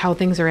don't like how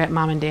things are at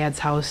mom and dad's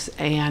house,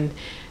 and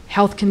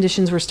health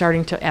conditions were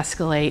starting to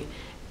escalate.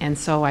 And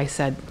so I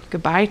said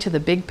goodbye to the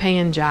big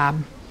paying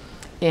job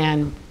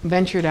and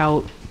ventured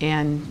out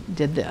and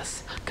did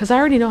this because I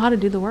already know how to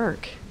do the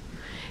work.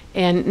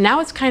 And now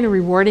it's kind of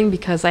rewarding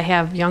because I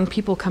have young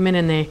people come in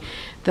and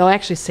they'll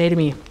actually say to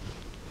me,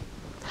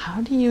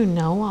 how do you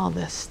know all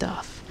this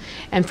stuff?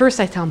 And first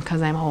I tell them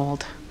because I'm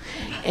old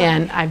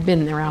and I've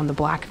been around the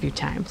block a few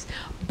times.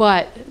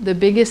 But the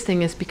biggest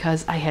thing is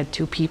because I had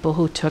two people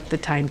who took the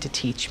time to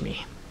teach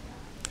me.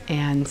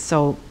 And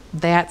so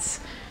that's,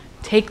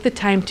 take the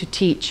time to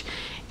teach.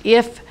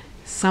 If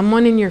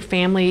someone in your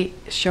family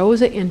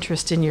shows an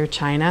interest in your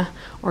china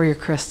or your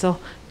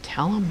crystal,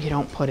 tell them you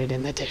don't put it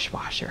in the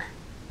dishwasher.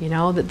 You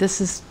know, that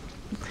this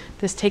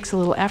takes a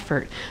little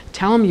effort.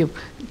 Tell them you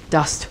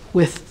dust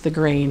with the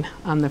grain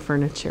on the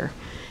furniture.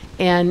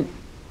 And,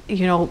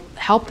 you know,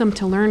 help them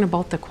to learn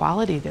about the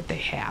quality that they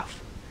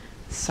have.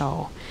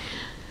 So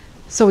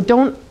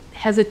don't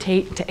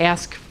hesitate to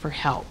ask for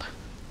help.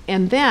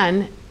 And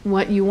then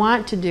what you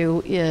want to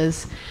do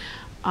is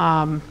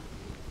tell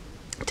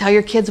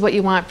your kids what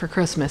you want for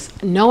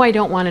Christmas. No, I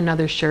don't want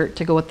another shirt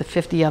to go with the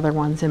 50 other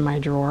ones in my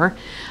drawer.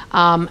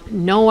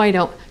 No, I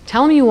don't.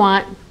 Tell them you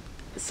want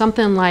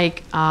something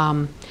like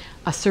a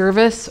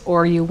service,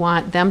 or you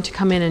want them to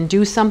come in and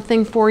do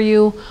something for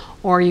you,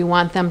 or you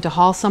want them to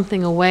haul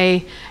something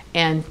away,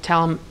 and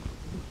tell them,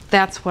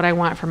 that's what I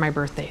want for my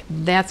birthday.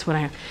 That's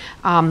what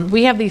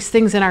we have these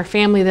things in our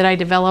family that I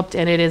developed,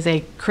 and it is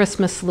a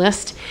Christmas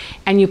list,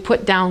 and you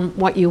put down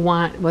what you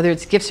want, whether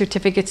it's gift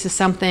certificates to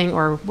something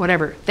or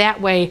whatever. That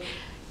way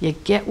you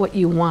get what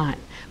you want.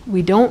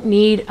 We don't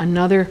need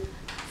another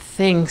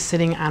thing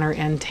sitting on our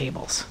end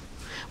tables.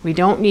 We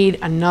don't need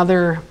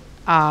another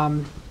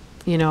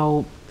you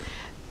know,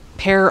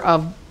 pair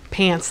of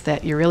pants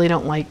that you really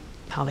don't like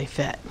how they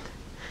fit.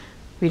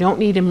 We don't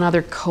need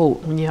another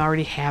coat when you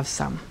already have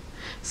some.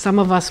 Some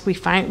of us, we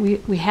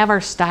have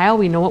our style,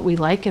 we know what we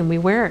like, and we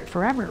wear it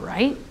forever,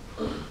 right?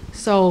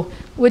 So,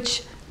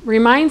 which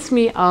reminds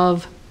me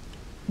of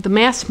the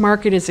mass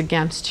market is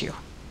against you.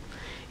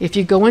 If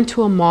you go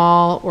into a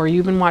mall or you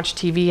even watch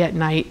TV at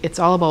night, it's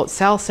all about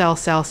sell, sell,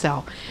 sell,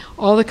 sell.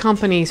 All the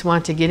companies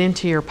want to get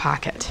into your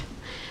pocket.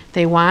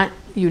 They want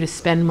you to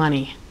spend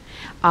money.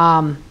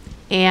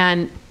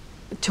 And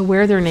to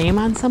wear their name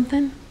on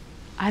something,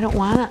 I don't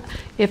want to.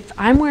 If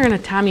I'm wearing a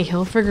Tommy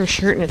Hilfiger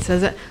shirt and it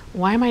says it,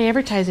 why am I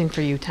advertising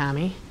for you,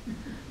 Tommy?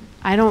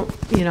 I don't,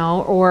 you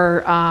know,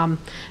 or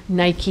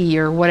Nike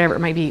or whatever it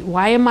might be.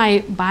 Why am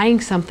I buying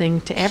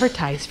something to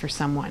advertise for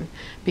someone?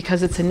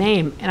 Because it's a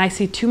name. And I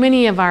see too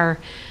many of our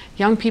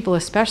young people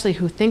especially,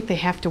 who think they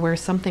have to wear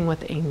something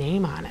with a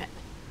name on it.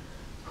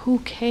 Who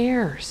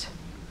cares?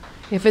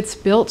 If it's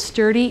built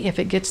sturdy, if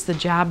it gets the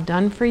job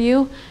done for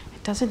you,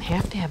 it doesn't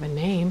have to have a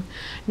name.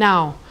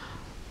 Now,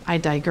 I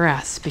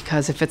digress,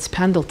 because if it's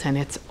Pendleton,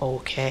 it's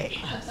okay.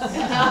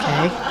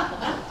 Okay?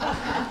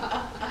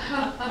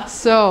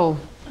 So,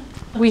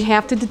 we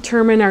have to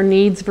determine our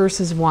needs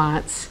versus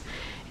wants.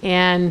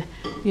 And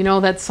you know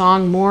that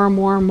song, More,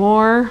 More,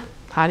 More?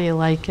 How do you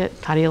like it?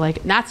 How do you like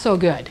it? Not so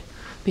good.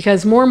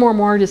 Because more, more,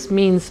 more just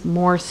means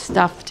more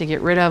stuff to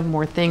get rid of,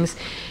 more things.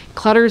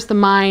 Clutters the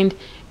mind.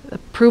 A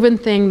proven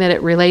thing that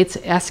it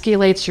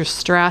escalates your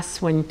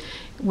stress.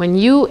 When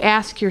you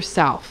ask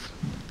yourself,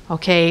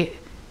 okay,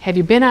 have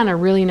you been on a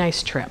really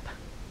nice trip?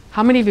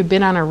 How many of you have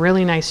been on a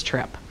really nice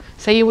trip?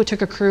 Say you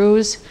took a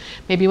cruise,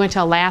 maybe you went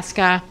to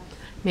Alaska,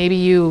 maybe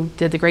you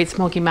did the Great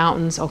Smoky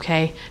Mountains,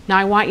 okay? Now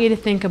I want you to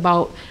think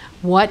about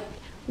what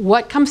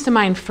comes to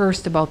mind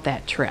first about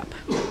that trip.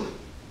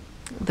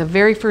 The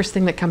very first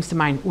thing that comes to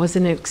mind, was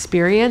it an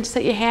experience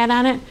that you had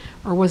on it,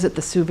 or was it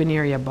the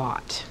souvenir you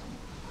bought?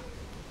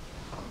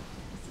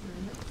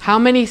 How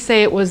many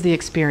say it was the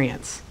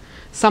experience?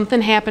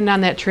 Something happened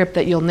on that trip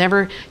that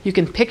you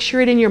can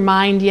picture it in your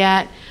mind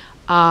yet.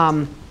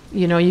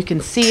 You know, you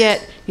can see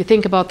it. You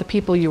think about the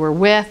people you were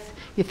with.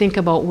 You think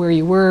about where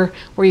you were,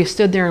 where you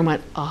stood there and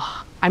went,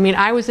 oh. I mean,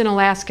 I was in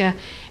Alaska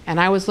and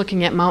I was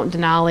looking at Mount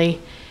Denali,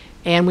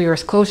 and we were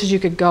as close as you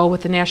could go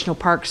with the National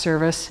Park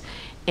Service.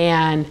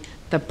 And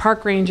the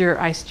park ranger,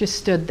 I just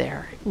stood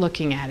there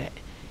looking at it.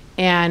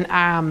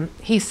 And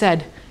he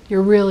said,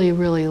 you're really,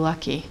 really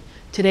lucky.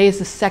 Today is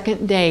the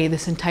second day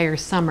this entire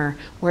summer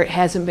where it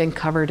hasn't been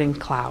covered in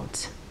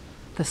clouds.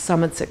 The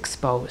summit's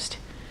exposed.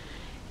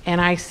 And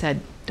I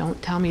said,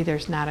 don't tell me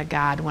there's not a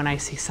God when I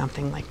see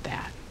something like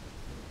that.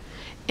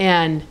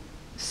 And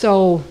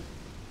so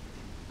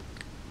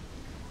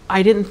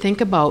I didn't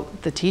think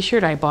about the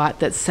t-shirt I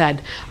bought that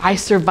said, I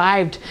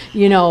survived,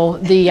 you know,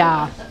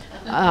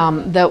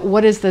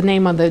 what is the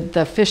name of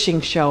the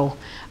fishing show?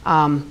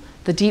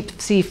 The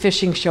deep sea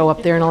fishing show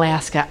up there in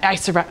Alaska. I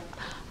survived.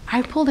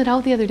 I pulled it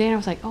out the other day and I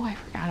was like, oh, I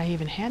forgot I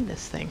even had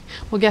this thing.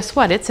 Well, guess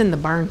what? It's in the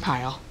barn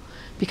pile,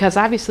 because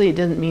obviously it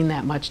didn't mean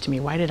that much to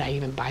me. Why did I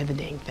even buy the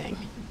dang thing?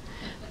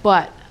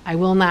 But I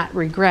will not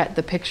regret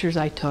the pictures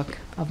I took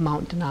of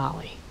Mount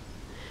Denali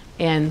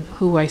and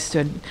who I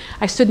stood.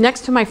 I stood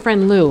next to my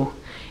friend Lou,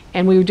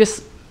 and we were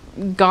just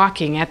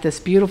gawking at this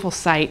beautiful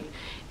sight,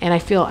 and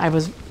I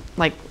was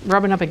like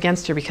rubbing up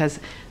against her, because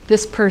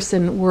this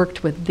person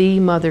worked with the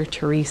Mother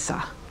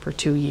Teresa for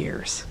 2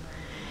 years.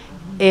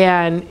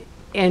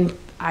 And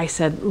I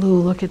said, Lou,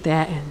 look at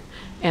that.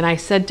 And I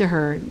said to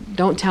her,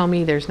 don't tell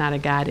me there's not a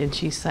God. And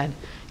she said,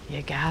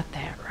 you got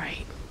that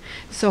right.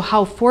 So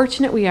how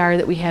fortunate we are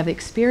that we have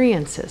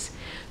experiences.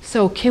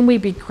 So can we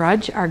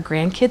begrudge our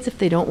grandkids if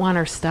they don't want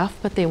our stuff,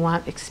 but they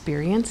want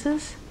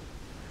experiences?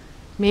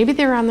 Maybe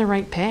they're on the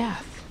right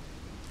path.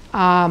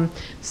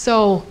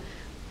 So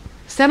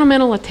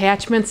sentimental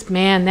attachments,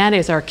 man, that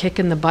is our kick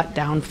in the butt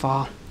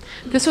downfall.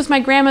 This was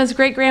my grandma's,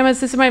 great-grandma's,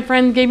 this is my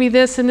friend gave me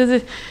this, and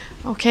this is,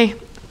 okay.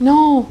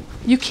 No,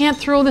 you can't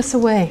throw this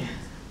away.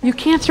 You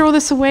can't throw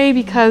this away,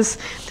 because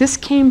this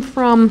came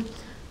from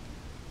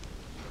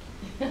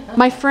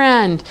my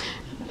friend.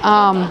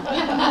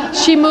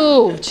 She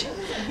moved.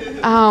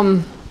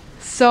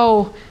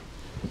 So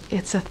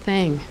it's a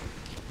thing.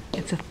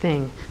 It's a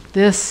thing.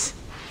 This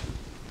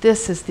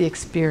is the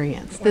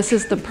experience. This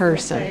is the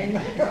person.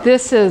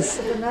 This is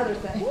another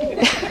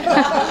thing.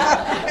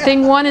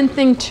 Thing 1 and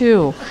thing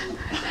 2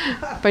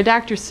 by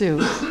Dr.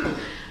 Seuss.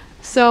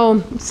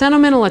 So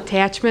sentimental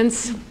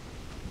attachments,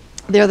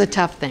 they're the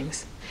tough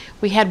things.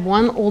 We had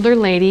one older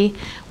lady,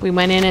 we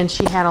went in and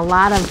she had a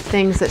lot of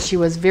things that she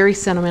was very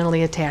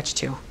sentimentally attached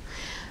to.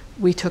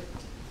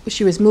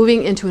 She was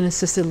moving into an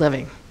assisted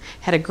living,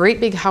 had a great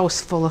big house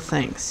full of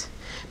things,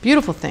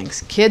 beautiful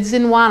things. Kids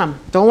didn't want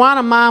them. Don't want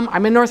them, Mom.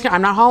 I'm in North Carolina.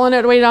 I'm not hauling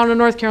it way down to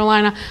North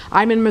Carolina.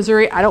 I'm in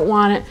Missouri. I don't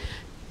want it.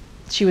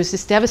 She was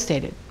just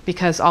devastated,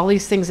 because all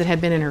these things that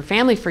had been in her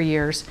family for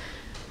years,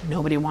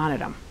 nobody wanted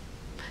them.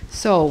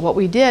 So what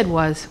we did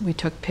was we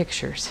took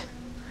pictures.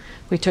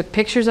 We took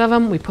pictures of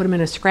them, we put them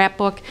in a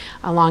scrapbook.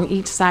 Along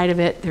each side of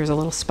it, there's a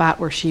little spot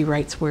where she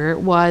writes where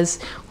it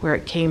was, where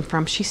it came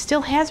from. She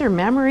still has her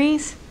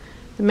memories.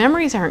 The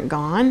memories aren't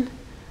gone.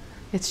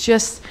 It's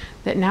just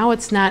that now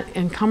it's not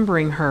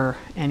encumbering her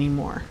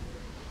anymore.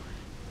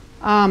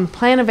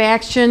 Plan of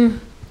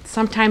action,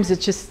 sometimes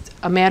it's just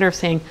a matter of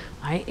saying,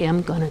 I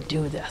am gonna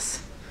do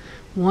this.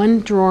 One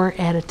drawer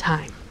at a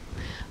time.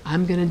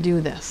 I'm gonna do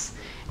this.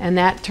 And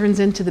that turns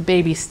into the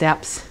baby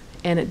steps,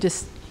 and it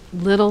just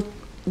little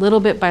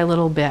bit by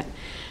little bit.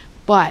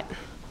 But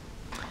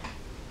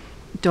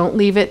don't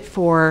leave it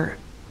for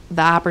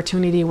the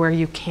opportunity where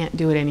you can't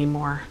do it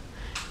anymore.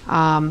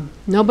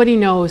 Nobody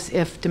knows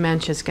if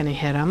dementia is going to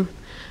hit them.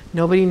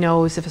 Nobody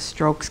knows if a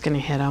stroke's going to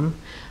hit them.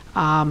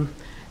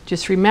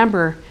 Just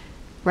remember,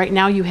 right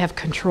now you have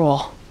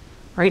control.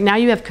 Right now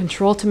you have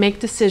control to make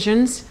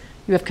decisions.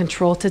 You have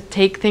control to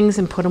take things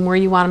and put them where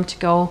you want them to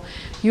go.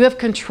 You have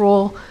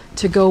control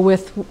to go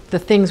with the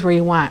things where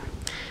you want.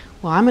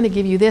 Well, I'm going to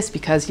give you this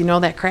because you know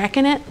that crack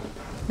in it?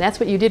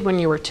 That's what you did when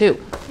you were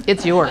 2.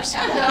 It's yours.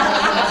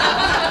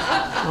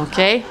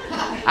 Okay?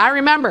 I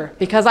remember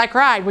because I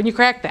cried when you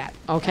cracked that.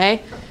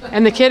 Okay?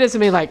 And the kid is going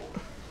to be like,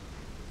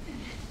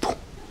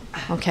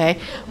 okay?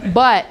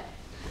 But,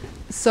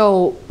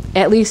 so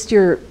at least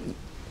you're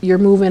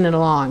moving it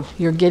along.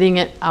 You're getting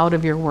it out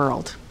of your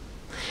world.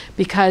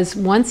 Because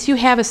once you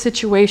have a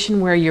situation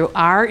where you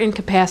are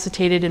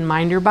incapacitated in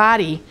mind or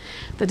body,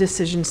 the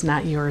decision's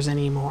not yours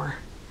anymore.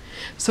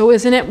 So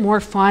isn't it more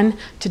fun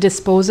to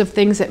dispose of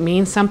things that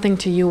mean something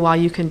to you while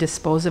you can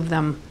dispose of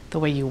them the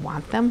way you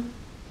want them?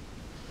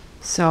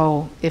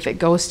 So if it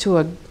goes to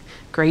a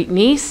great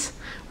niece,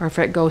 or if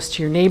it goes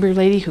to your neighbor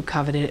lady who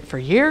coveted it for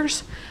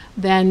years,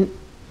 then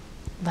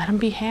let them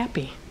be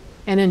happy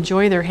and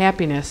enjoy their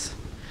happiness.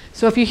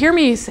 So if you hear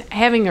me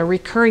having a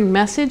recurring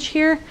message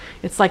here,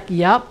 it's like,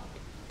 yup,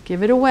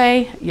 give it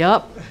away,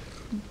 yup,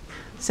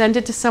 send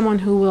it to someone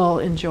who will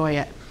enjoy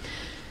it.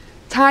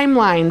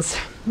 Timelines.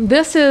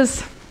 This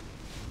is,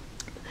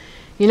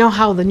 you know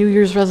how the New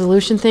Year's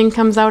resolution thing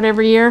comes out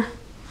every year?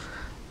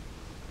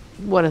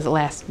 What does it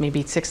last?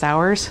 Maybe 6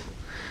 hours?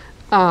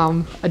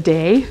 A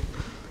day?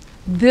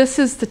 This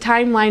is the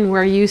timeline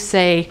where you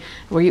say,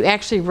 where you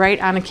actually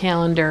write on a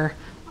calendar,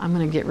 I'm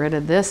going to get rid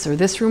of this, or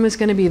this room is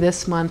going to be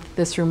this month,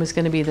 this room is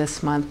going to be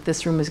this month,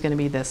 this room is going to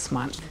be this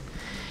month.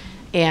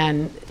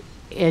 And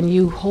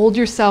you hold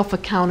yourself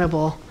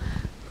accountable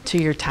to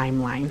your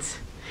timelines.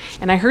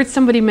 And I heard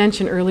somebody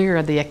mention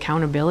earlier the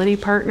accountability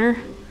partner.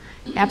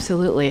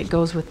 Absolutely, it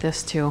goes with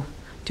this too.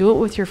 Do it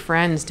with your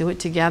friends, do it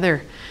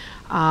together.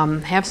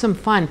 Have some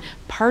fun.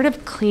 Part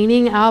of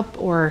cleaning up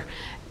or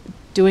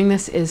doing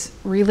this is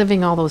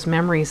reliving all those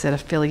memories that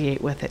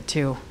affiliate with it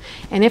too.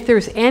 And if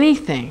there's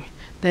anything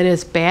that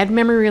is bad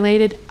memory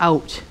related,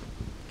 out.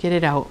 Get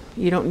it out.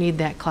 You don't need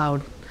that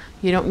cloud.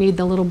 You don't need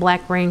the little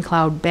black rain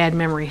cloud, bad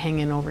memory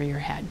hanging over your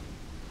head.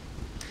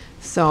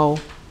 So,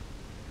 let's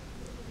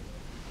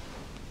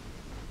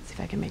see if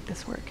I can make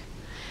this work.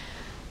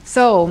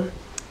 So,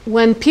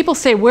 when people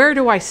say, where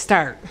do I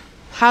start?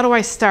 How do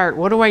I start?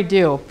 What do I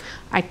do?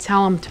 I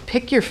tell them to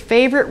pick your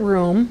favorite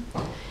room.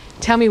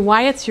 Tell me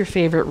why it's your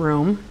favorite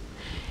room.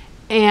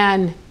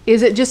 And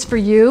is it just for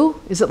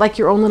you? Is it like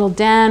your own little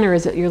den, or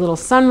is it your little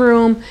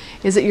sunroom?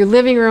 Is it your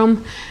living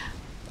room?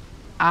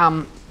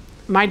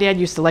 My dad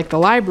used to like the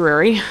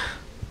library,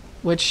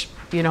 which,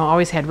 you know,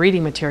 always had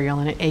reading material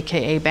in it,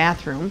 AKA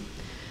bathroom.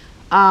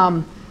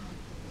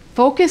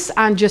 Focus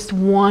on just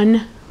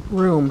one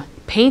room.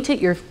 Empty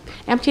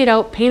it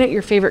out, paint it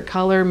your favorite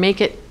color,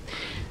 make it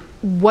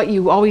what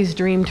you always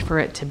dreamed for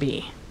it to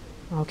be,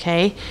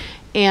 okay?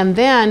 And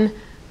then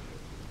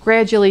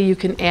gradually you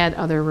can add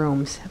other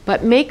rooms.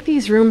 But make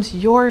these rooms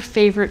your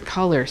favorite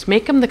colors.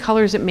 Make them the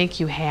colors that make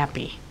you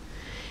happy.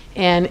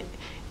 And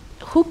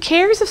who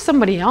cares if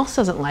somebody else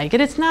doesn't like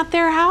it? It's not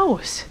their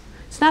house.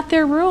 It's not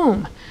their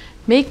room.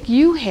 Make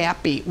you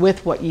happy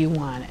with what you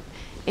want.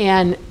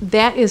 And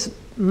that is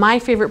my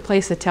favorite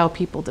place to tell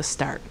people to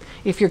start.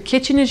 If your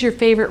kitchen is your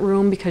favorite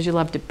room because you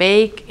love to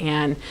bake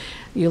and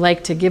you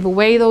like to give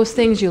away those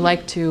things, you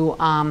like to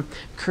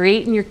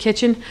create in your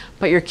kitchen,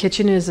 but your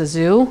kitchen is a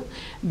zoo,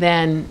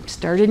 then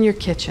start in your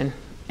kitchen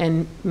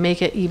and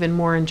make it even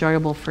more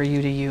enjoyable for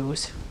you to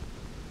use.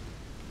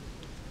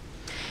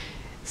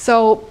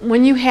 So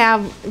when you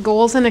have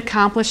goals and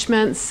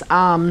accomplishments,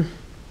 then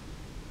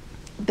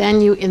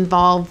you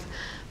involve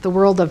the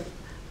world of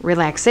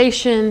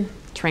relaxation,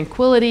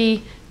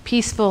 tranquility,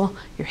 peaceful,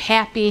 you're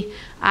happy.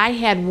 I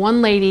had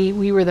one lady,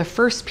 we were the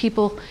first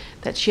people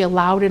that she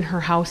allowed in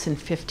her house in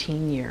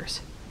 15 years.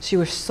 She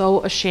was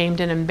so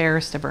ashamed and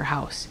embarrassed of her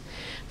house.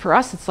 For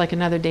us, it's like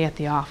another day at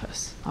the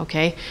office,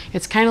 okay?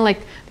 It's kind of like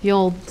the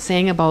old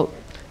saying about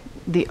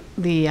the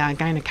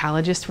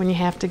gynecologist when you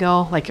have to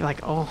go, like you're like,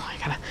 oh,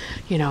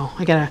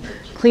 I gotta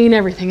clean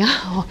everything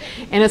out.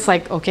 And it's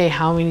like, okay,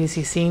 how many is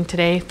he seeing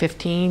today?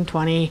 15,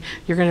 20,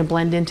 you're gonna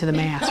blend into the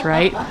mass,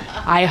 right?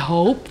 I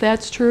hope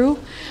that's true.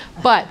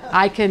 But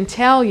I can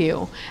tell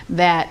you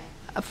that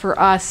for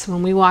us,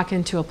 when we walk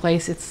into a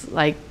place, it's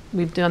like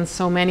we've done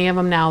so many of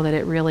them now that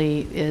it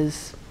really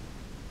is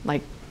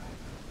like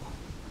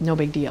no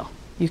big deal.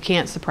 You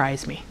can't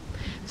surprise me.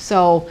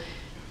 So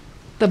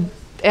the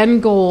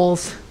end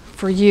goals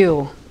for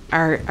you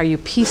are you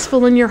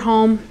peaceful in your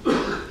home?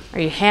 Are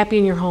you happy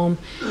in your home?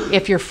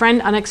 If your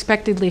friend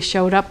unexpectedly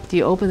showed up, do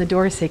you open the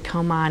door and say,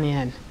 come on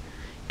in?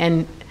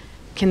 And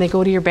can they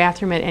go to your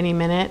bathroom at any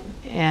minute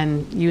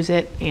and use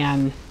it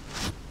and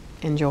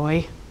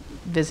enjoy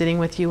visiting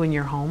with you in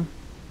your home?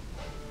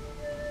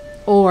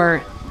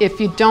 Or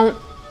if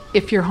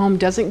your home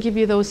doesn't give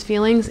you those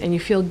feelings and you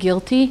feel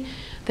guilty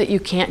that you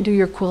can't do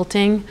your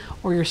quilting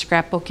or your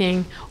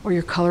scrapbooking or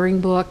your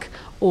coloring book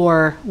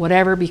or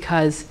whatever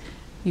because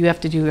you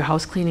have to do your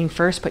house cleaning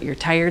first, but you're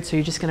tired, so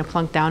you're just going to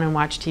plunk down and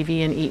watch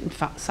TV and eat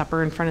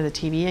supper in front of the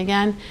TV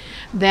again,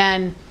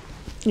 then,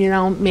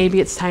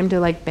 maybe it's time to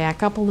like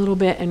back up a little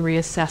bit and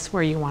reassess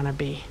where you want to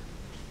be.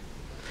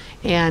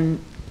 And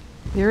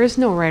there is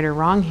no right or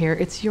wrong here.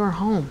 It's your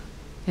home.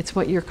 It's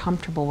what you're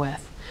comfortable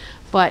with.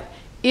 But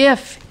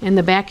if in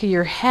the back of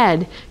your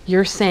head,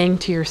 you're saying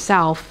to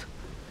yourself,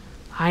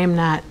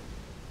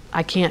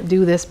 I can't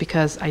do this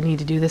because I need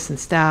to do this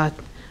instead.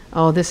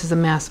 Oh, this is a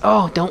mess.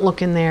 Oh, don't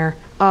look in there.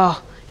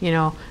 Oh,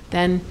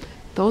 then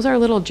those are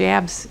little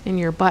jabs in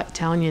your butt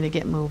telling you to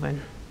get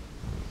moving.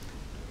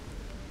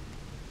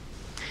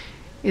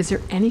 Is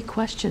there any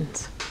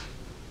questions?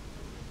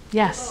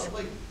 Yes.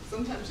 Like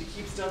sometimes you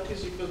keep stuff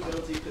because you feel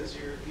guilty because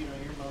your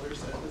mother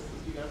said this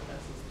is, you got to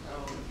pass this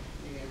down.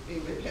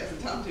 Anybody pass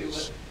it down to,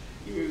 but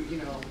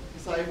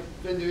so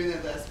I've been doing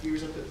that the last few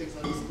years. I put things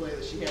on display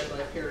that she had, but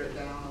I pared it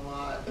down a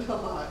lot.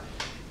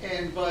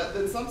 But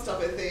then some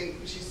stuff I think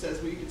she says,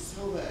 well, you could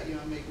sell that,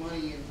 make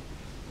money, and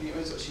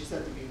that's what she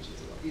said to me. And she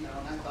said, and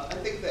I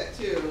think that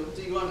too.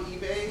 Do you go on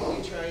eBay? Do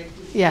you try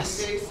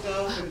Yes. eBay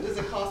stuff? And does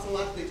it cost a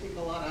lot? Do they take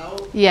a lot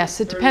out? Yes,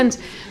 it depends.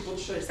 Do people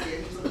try to scam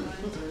you sometimes?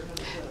 Or how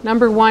does that?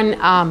 Number one,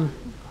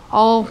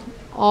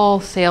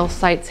 all sales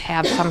sites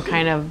have some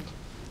kind of,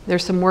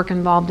 there's some work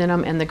involved in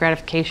them, and the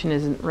gratification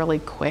isn't really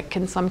quick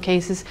in some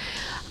cases.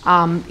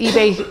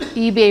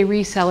 eBay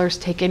resellers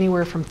take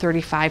anywhere from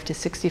 35 to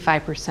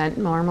 65%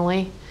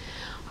 normally.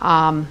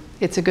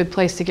 It's a good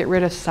place to get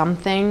rid of some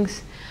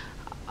things.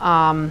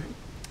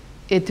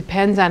 It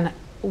depends on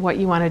what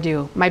you want to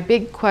do. My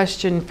big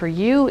question for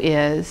you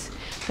is,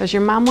 does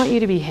your mom want you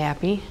to be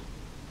happy?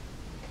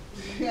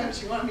 Yeah,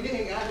 she wanted me to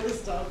hang on to the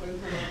stuff and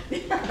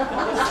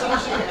all the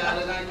stuff she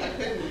had, and I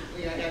couldn't. I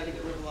had to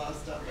get rid of a lot of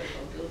stuff. I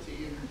felt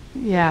guilty. And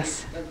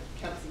Yes. I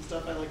kept some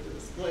stuff I like to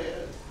display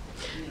it.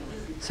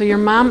 So your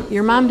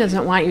mom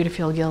doesn't want you to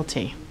feel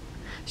guilty.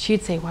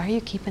 She'd say, "Why are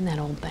you keeping that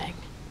old thing?"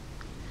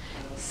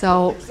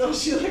 So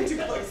she liked to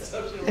collect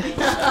stuff.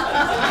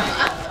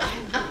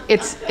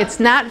 it's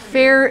not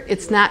fair.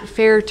 It's not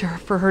fair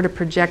for her to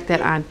project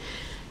that on.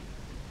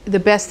 The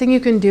best thing you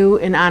can do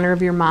in honor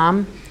of your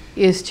mom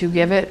is to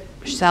give it,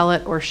 sell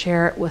it, or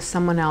share it with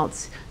someone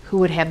else who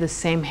would have the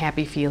same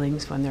happy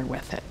feelings when they're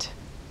with it.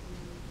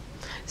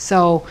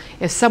 So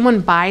if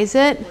someone buys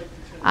it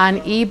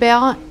on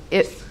eBay,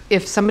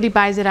 if somebody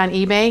buys it on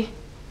eBay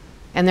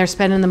and they're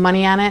spending the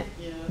money on it,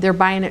 they're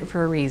buying it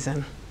for a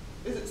reason.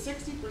 Is it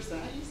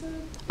 60%, you said?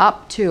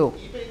 Up to.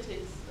 eBay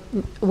takes...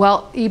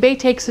 Well, eBay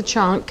takes a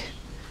chunk.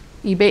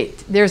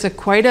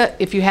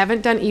 If you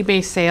haven't done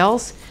eBay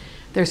sales,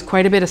 there's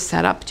quite a bit of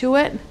setup to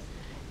it.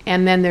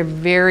 And then they're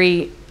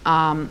very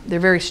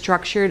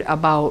structured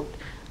about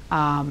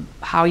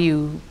how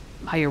you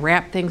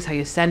wrap things, how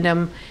you send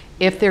them.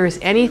 If there's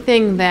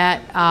anything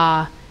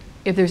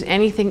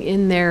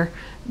in there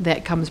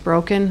that comes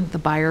broken, the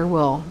buyer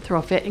will throw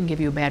a fit and give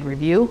you a bad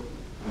review.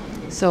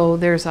 So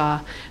there's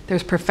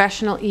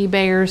professional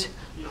eBayers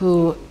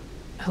who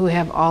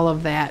have all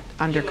of that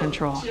under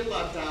control. She had a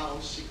lot of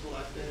dolls she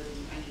collected,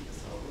 and I need to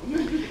sell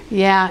them.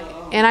 Yeah,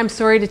 and I'm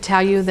sorry to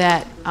tell you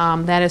that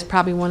that is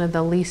probably one of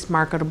the least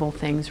marketable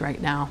things right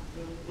now.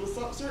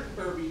 Well, certain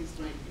Barbies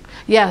might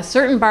be. Yeah,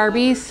 certain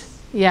Barbies,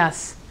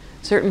 yes.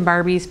 Certain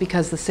Barbies,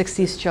 because the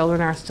 60s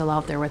children are still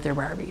out there with their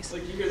Barbies.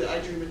 Like you hear that I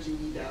Dream of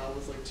Jeannie doll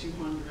was like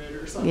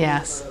 200 or something.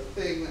 Yes. A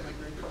thing that my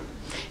grandfather.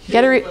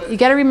 You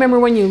got to remember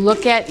when you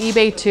look at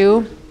eBay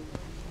too,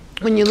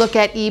 when you look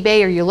at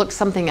eBay or you look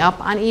something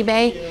up on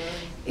eBay,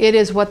 it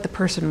is what the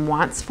person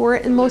wants for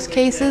it in most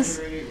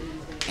cases,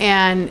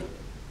 and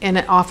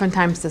it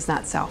oftentimes does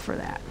not sell for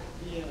that.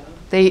 Yeah.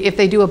 If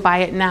they do a buy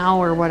it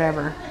now or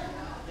whatever.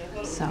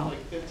 So.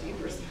 Like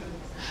 15%.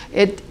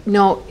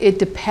 It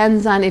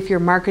depends on if you're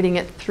marketing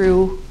it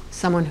through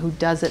someone who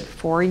does it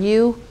for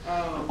you,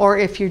 or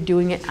if you're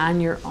doing it on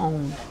your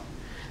own.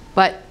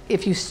 But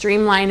if you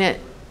streamline it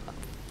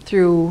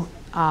through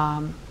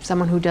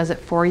someone who does it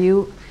for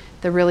you,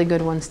 the really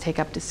good ones take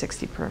up to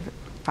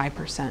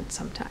 65%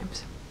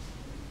 sometimes.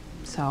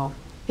 So,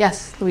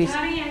 yes, Louise.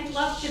 Connie, I'd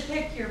love to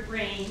pick your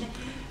brain.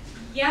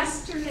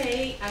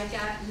 Yesterday, I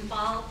got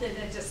involved in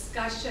a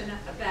discussion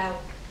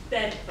about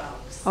bed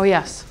bugs. Oh,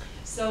 yes.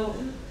 So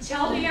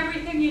tell me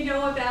everything you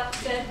know about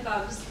bed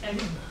bugs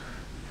and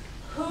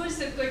who's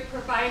a good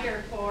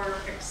provider for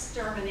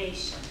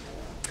extermination.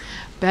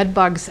 Bed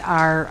bugs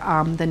are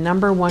the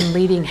 #1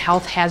 leading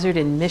health hazard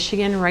in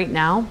Michigan right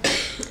now.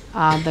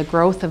 The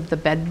growth of the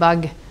bed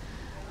bug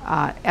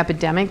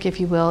epidemic, if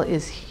you will,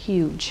 is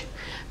huge.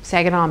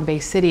 Saginaw and Bay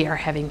City are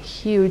having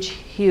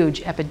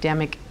huge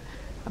epidemic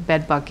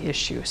bed bug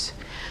issues.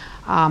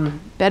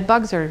 Bed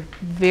bugs are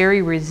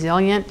very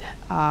resilient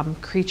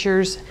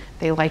creatures.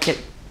 They like it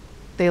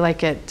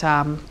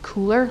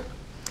cooler.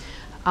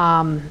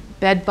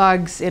 Bed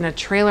bugs in a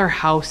trailer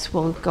house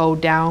will go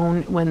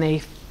down when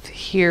they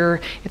hear,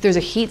 if there's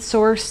a heat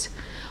source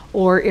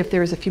or if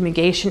there's a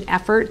fumigation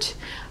effort.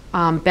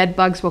 Bed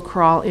bugs will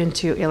crawl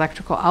into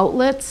electrical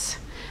outlets.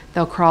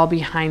 They'll crawl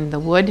behind the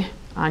wood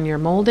on your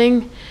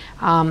molding.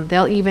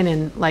 They'll even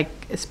in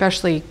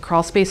especially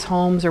crawl space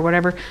homes or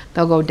whatever,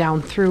 they'll go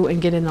down through and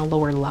get in a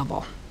lower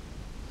level.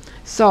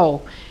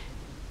 So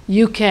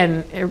you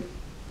can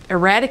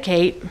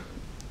eradicate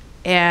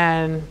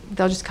and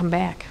they'll just come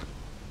back.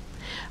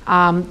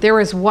 There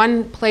was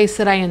one place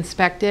that I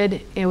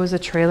inspected. It was a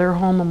trailer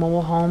home, a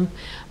mobile home.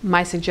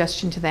 My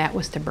suggestion to that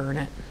was to burn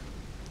it.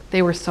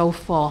 They were so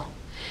full.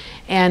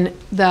 And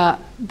the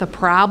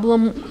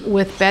problem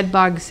with bed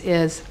bugs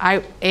is,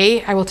 I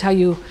will tell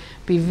you,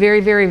 be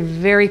very, very,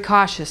 very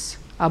cautious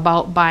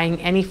about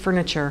buying any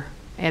furniture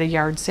at a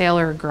yard sale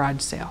or a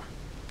garage sale.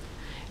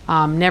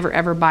 Never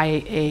ever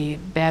buy a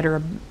bed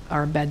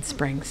or bed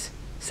springs.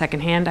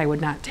 Secondhand, I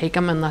would not take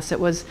them unless it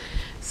was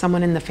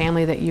someone in the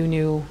family that you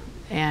knew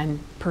and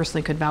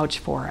personally could vouch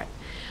for it.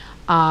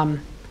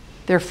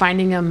 They're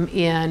finding them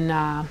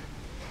in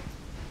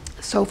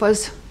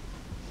sofas.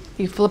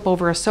 You flip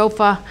over a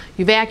sofa,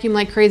 you vacuum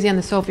like crazy on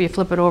the sofa, you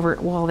flip it over,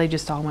 well, they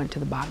just all went to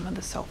the bottom of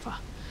the sofa.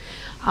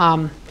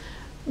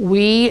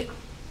 We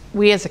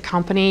as a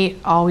company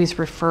always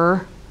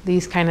refer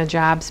these kind of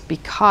jobs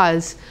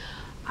because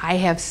I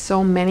have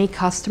so many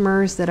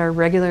customers that are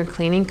regular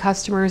cleaning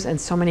customers and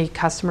so many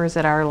customers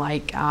that are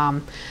like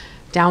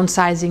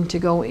downsizing to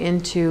go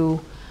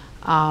into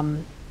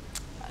a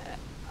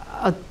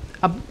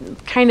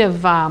kind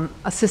of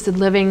assisted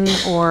living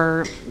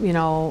or, you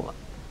know,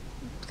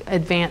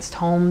 advanced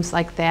homes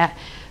like that,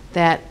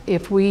 that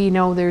if we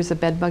know there's a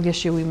bed bug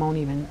issue, we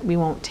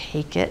won't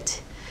take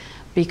it,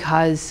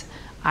 because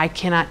I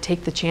cannot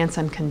take the chance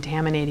on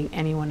contaminating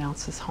anyone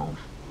else's home,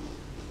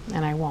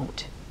 and I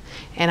won't.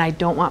 And I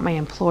don't want my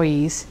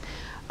employees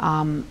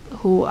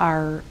who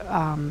are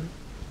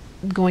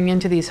going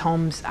into these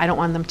homes, I don't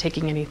want them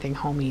taking anything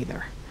home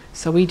either.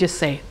 So we just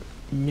say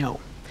no.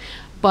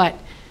 But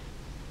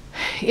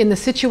in the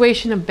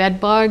situation of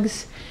bed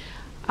bugs,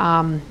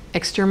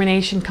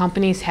 extermination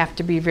companies have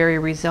to be very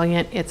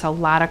resilient. It's a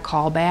lot of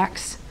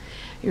callbacks.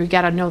 You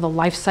got to know the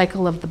life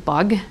cycle of the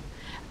bug.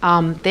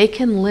 They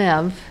can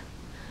live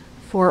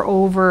for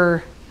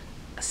over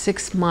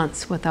 6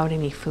 months without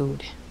any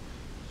food.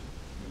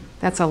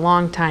 That's a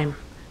long time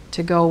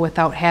to go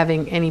without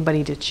having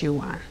anybody to chew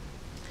on.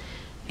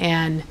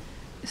 And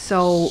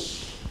so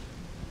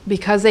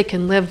because they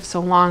can live so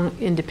long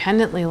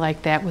independently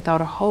like that without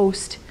a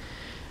host,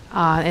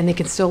 and they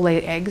can still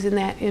lay eggs in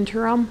that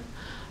interim,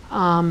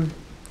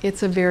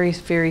 it's a very,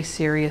 very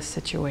serious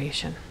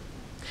situation.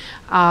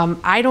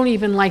 I don't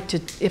even like to,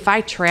 if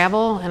I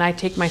travel and I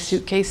take my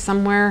suitcase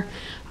somewhere,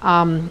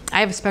 I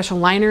have a special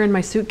liner in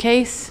my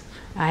suitcase.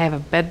 I have a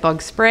bed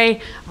bug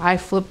spray. I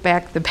flip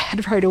back the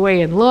bed right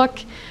away and look.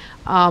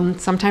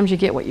 Sometimes you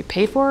get what you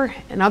pay for,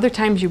 and other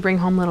times you bring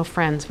home little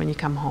friends when you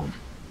come home.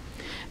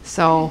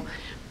 So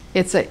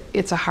I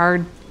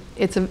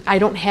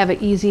don't have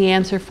an easy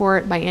answer for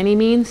it by any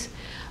means,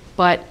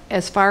 but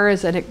as far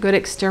as a good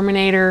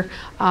exterminator,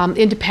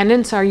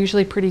 independents are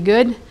usually pretty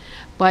good,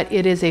 but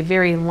it is a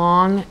very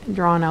long,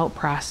 drawn-out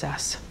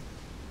process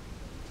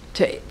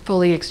to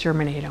fully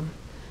exterminate them.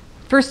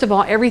 First of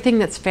all, everything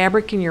that's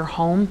fabric in your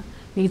home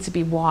needs to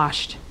be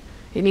washed.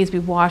 It needs to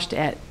be washed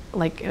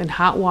like in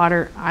hot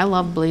water. I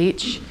love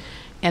bleach,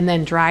 and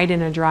then dried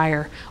in a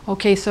dryer.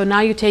 Okay, so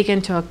now you take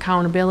into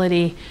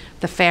accountability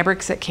the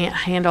fabrics that can't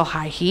handle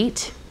high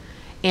heat,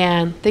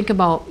 and think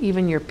about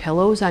even your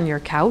pillows on your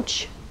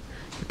couch,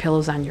 your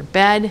pillows on your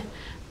bed.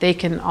 They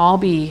can all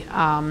be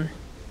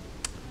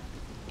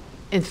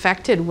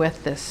infected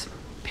with this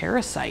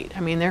parasite.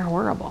 I mean, they're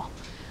horrible.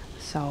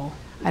 So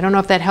I don't know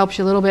if that helps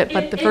you a little bit,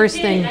 but the first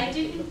thing. I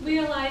didn't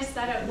realize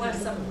that it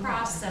was a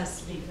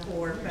process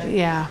before, but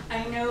yeah.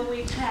 I know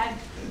we've had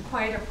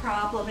quite a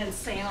problem in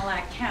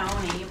Sanilac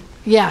County.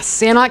 Yes,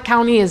 Sanilac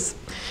County is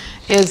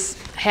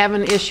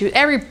having issues.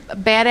 Every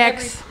Bad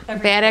X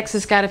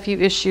has got a few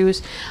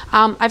issues.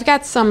 I've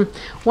got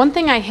one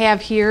thing I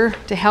have here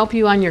to help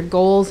you on your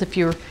goals. If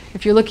you're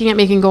looking at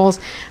making goals,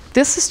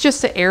 this is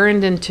just an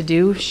errand and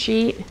to-do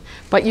sheet,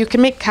 but you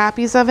can make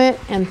copies of it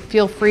and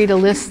feel free to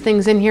list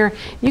things in here.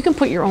 You can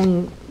put your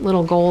own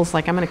little goals,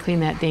 like I'm going to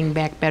clean that dang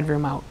back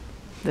bedroom out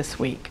this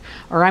week,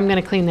 or I'm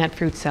going to clean that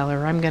fruit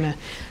cellar, or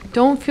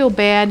don't feel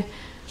bad.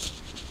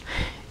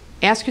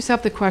 Ask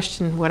yourself the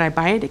question, would I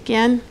buy it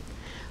again?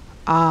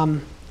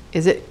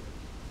 Is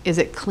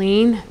it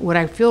clean? Would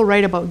I feel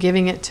right about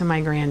giving it to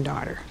my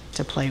granddaughter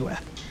to play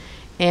with?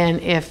 And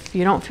if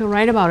you don't feel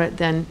right about it,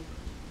 then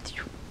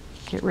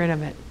get rid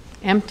of it.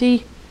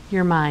 Empty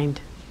your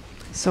mind.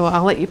 So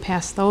I'll let you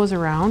pass those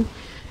around.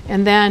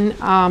 And then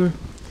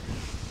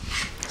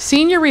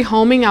senior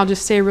rehoming, I'll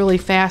just say really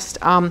fast.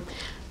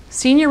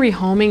 Senior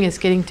rehoming is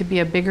getting to be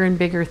a bigger and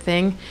bigger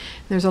thing.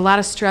 There's a lot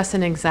of stress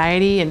and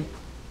anxiety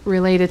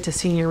related to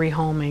senior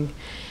rehoming.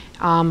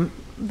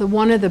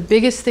 One of the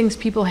biggest things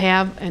people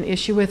have an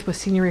issue with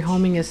senior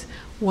rehoming is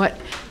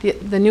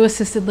the new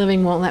assisted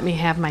living won't let me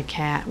have my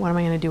cat. What am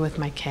I going to do with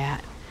my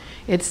cat?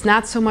 It's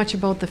not so much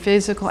about the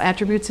physical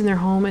attributes in their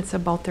home, it's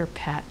about their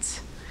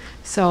pets.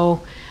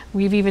 So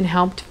we've even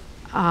helped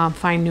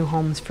find new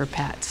homes for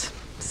pets.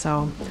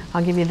 So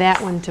I'll give you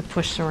that one to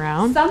push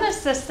around. Some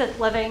assisted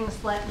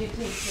livings let you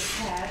take your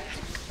pet,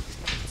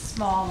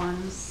 small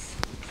ones.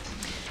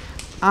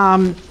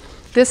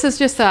 This is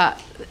just a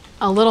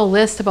little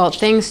list about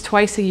things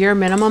twice a year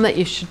minimum that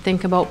you should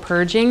think about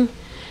purging.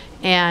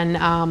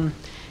 And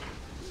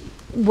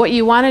what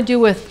you want to do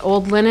with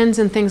old linens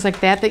and things like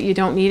that that you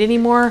don't need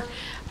anymore,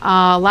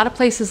 a lot of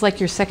places like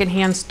your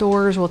secondhand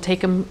stores will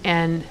take them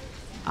and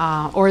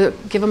or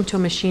give them to a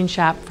machine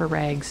shop for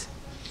rags.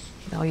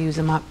 They'll use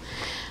them up.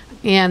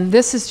 And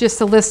this is just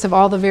a list of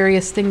all the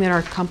various things that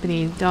our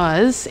company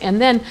does.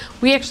 And then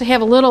we actually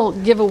have a little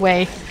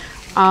giveaway.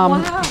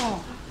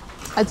 Wow.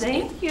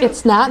 Thank you.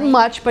 It's not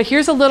much, but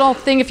here's a little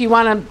thing if you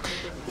want to.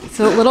 It's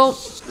a little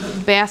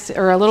basket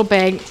or a little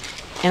bag,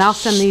 and I'll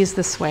send these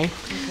this way.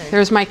 Okay.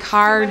 There's my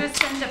card. Do you want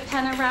to send a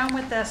pen around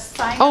with the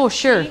sign? Oh,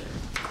 sure.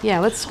 Yeah,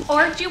 let's.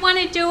 Or do you want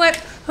to do it?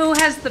 Who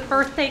has the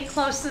birthday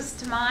closest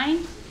to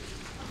mine?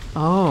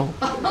 Oh.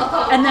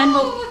 And then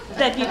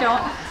you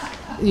don't.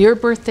 Your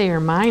birthday or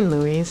mine,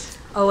 Louise?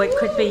 Oh, it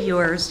could be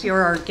yours.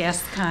 You're our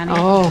guest, Connie.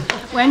 Oh.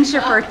 When's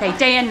your birthday?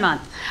 Day and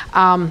month?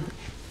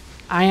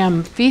 I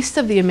am Feast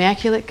of the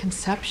Immaculate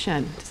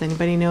Conception. Does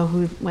anybody know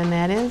when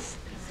that is?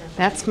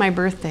 That's my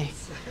birthday,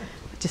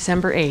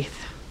 December 8th.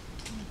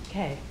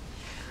 Okay.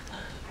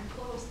 I'm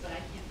close, but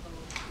I can't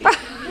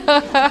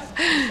vote.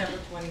 December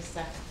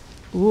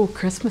 22nd. Ooh,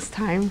 Christmas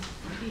time.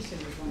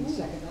 December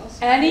 22nd also.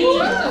 Any?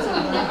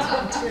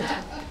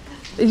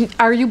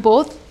 Are you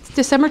both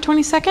December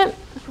 22nd?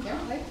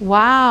 Yeah, right.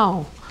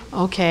 Wow.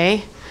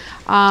 Okay.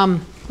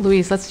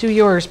 Louise, let's do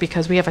yours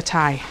because we have a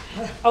tie.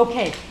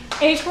 Okay.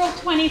 April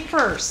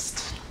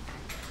 21st.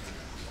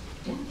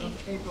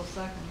 April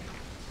 2nd.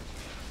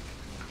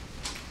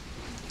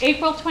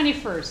 April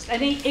 21st.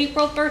 Any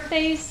April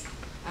birthdays?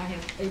 I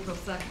have April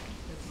 2nd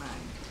is mine.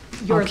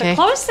 You're Okay. the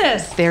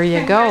closest. There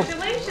you go.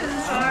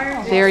 Congratulations,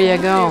 Sarge. There you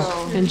go.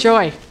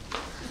 Enjoy.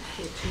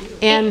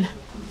 And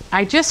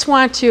I just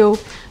want to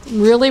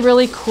really,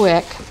 really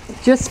quick,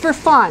 just for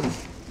fun,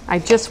 I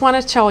just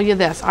want to tell you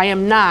this. I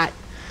am not,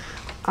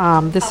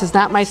 this is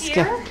not my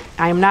skill.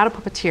 I am not a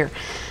puppeteer.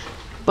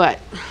 But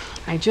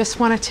I just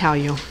want to tell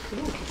you.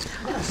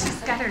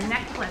 She's got her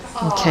necklace.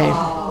 Okay.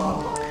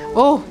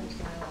 Oh,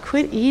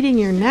 quit eating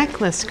your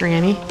necklace,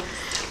 Granny.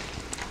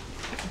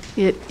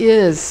 It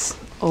is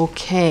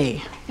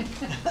okay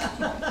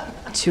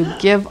to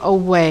give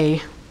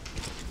away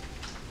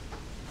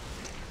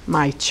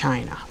my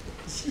china.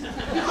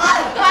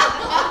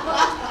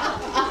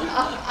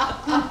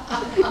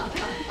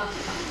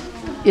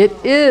 It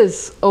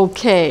is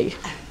okay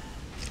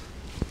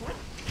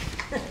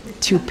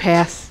to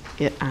pass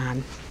it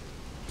on.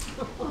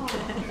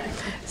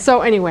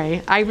 So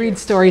anyway, I read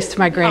stories to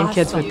my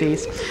grandkids with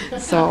these.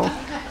 So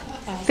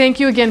thank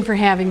you again for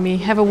having me.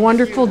 Have a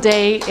wonderful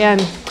day,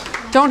 and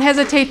don't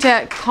hesitate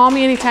to call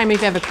me anytime if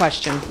you have a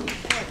question.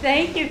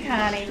 Thank you,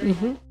 Connie.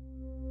 Mm-hmm.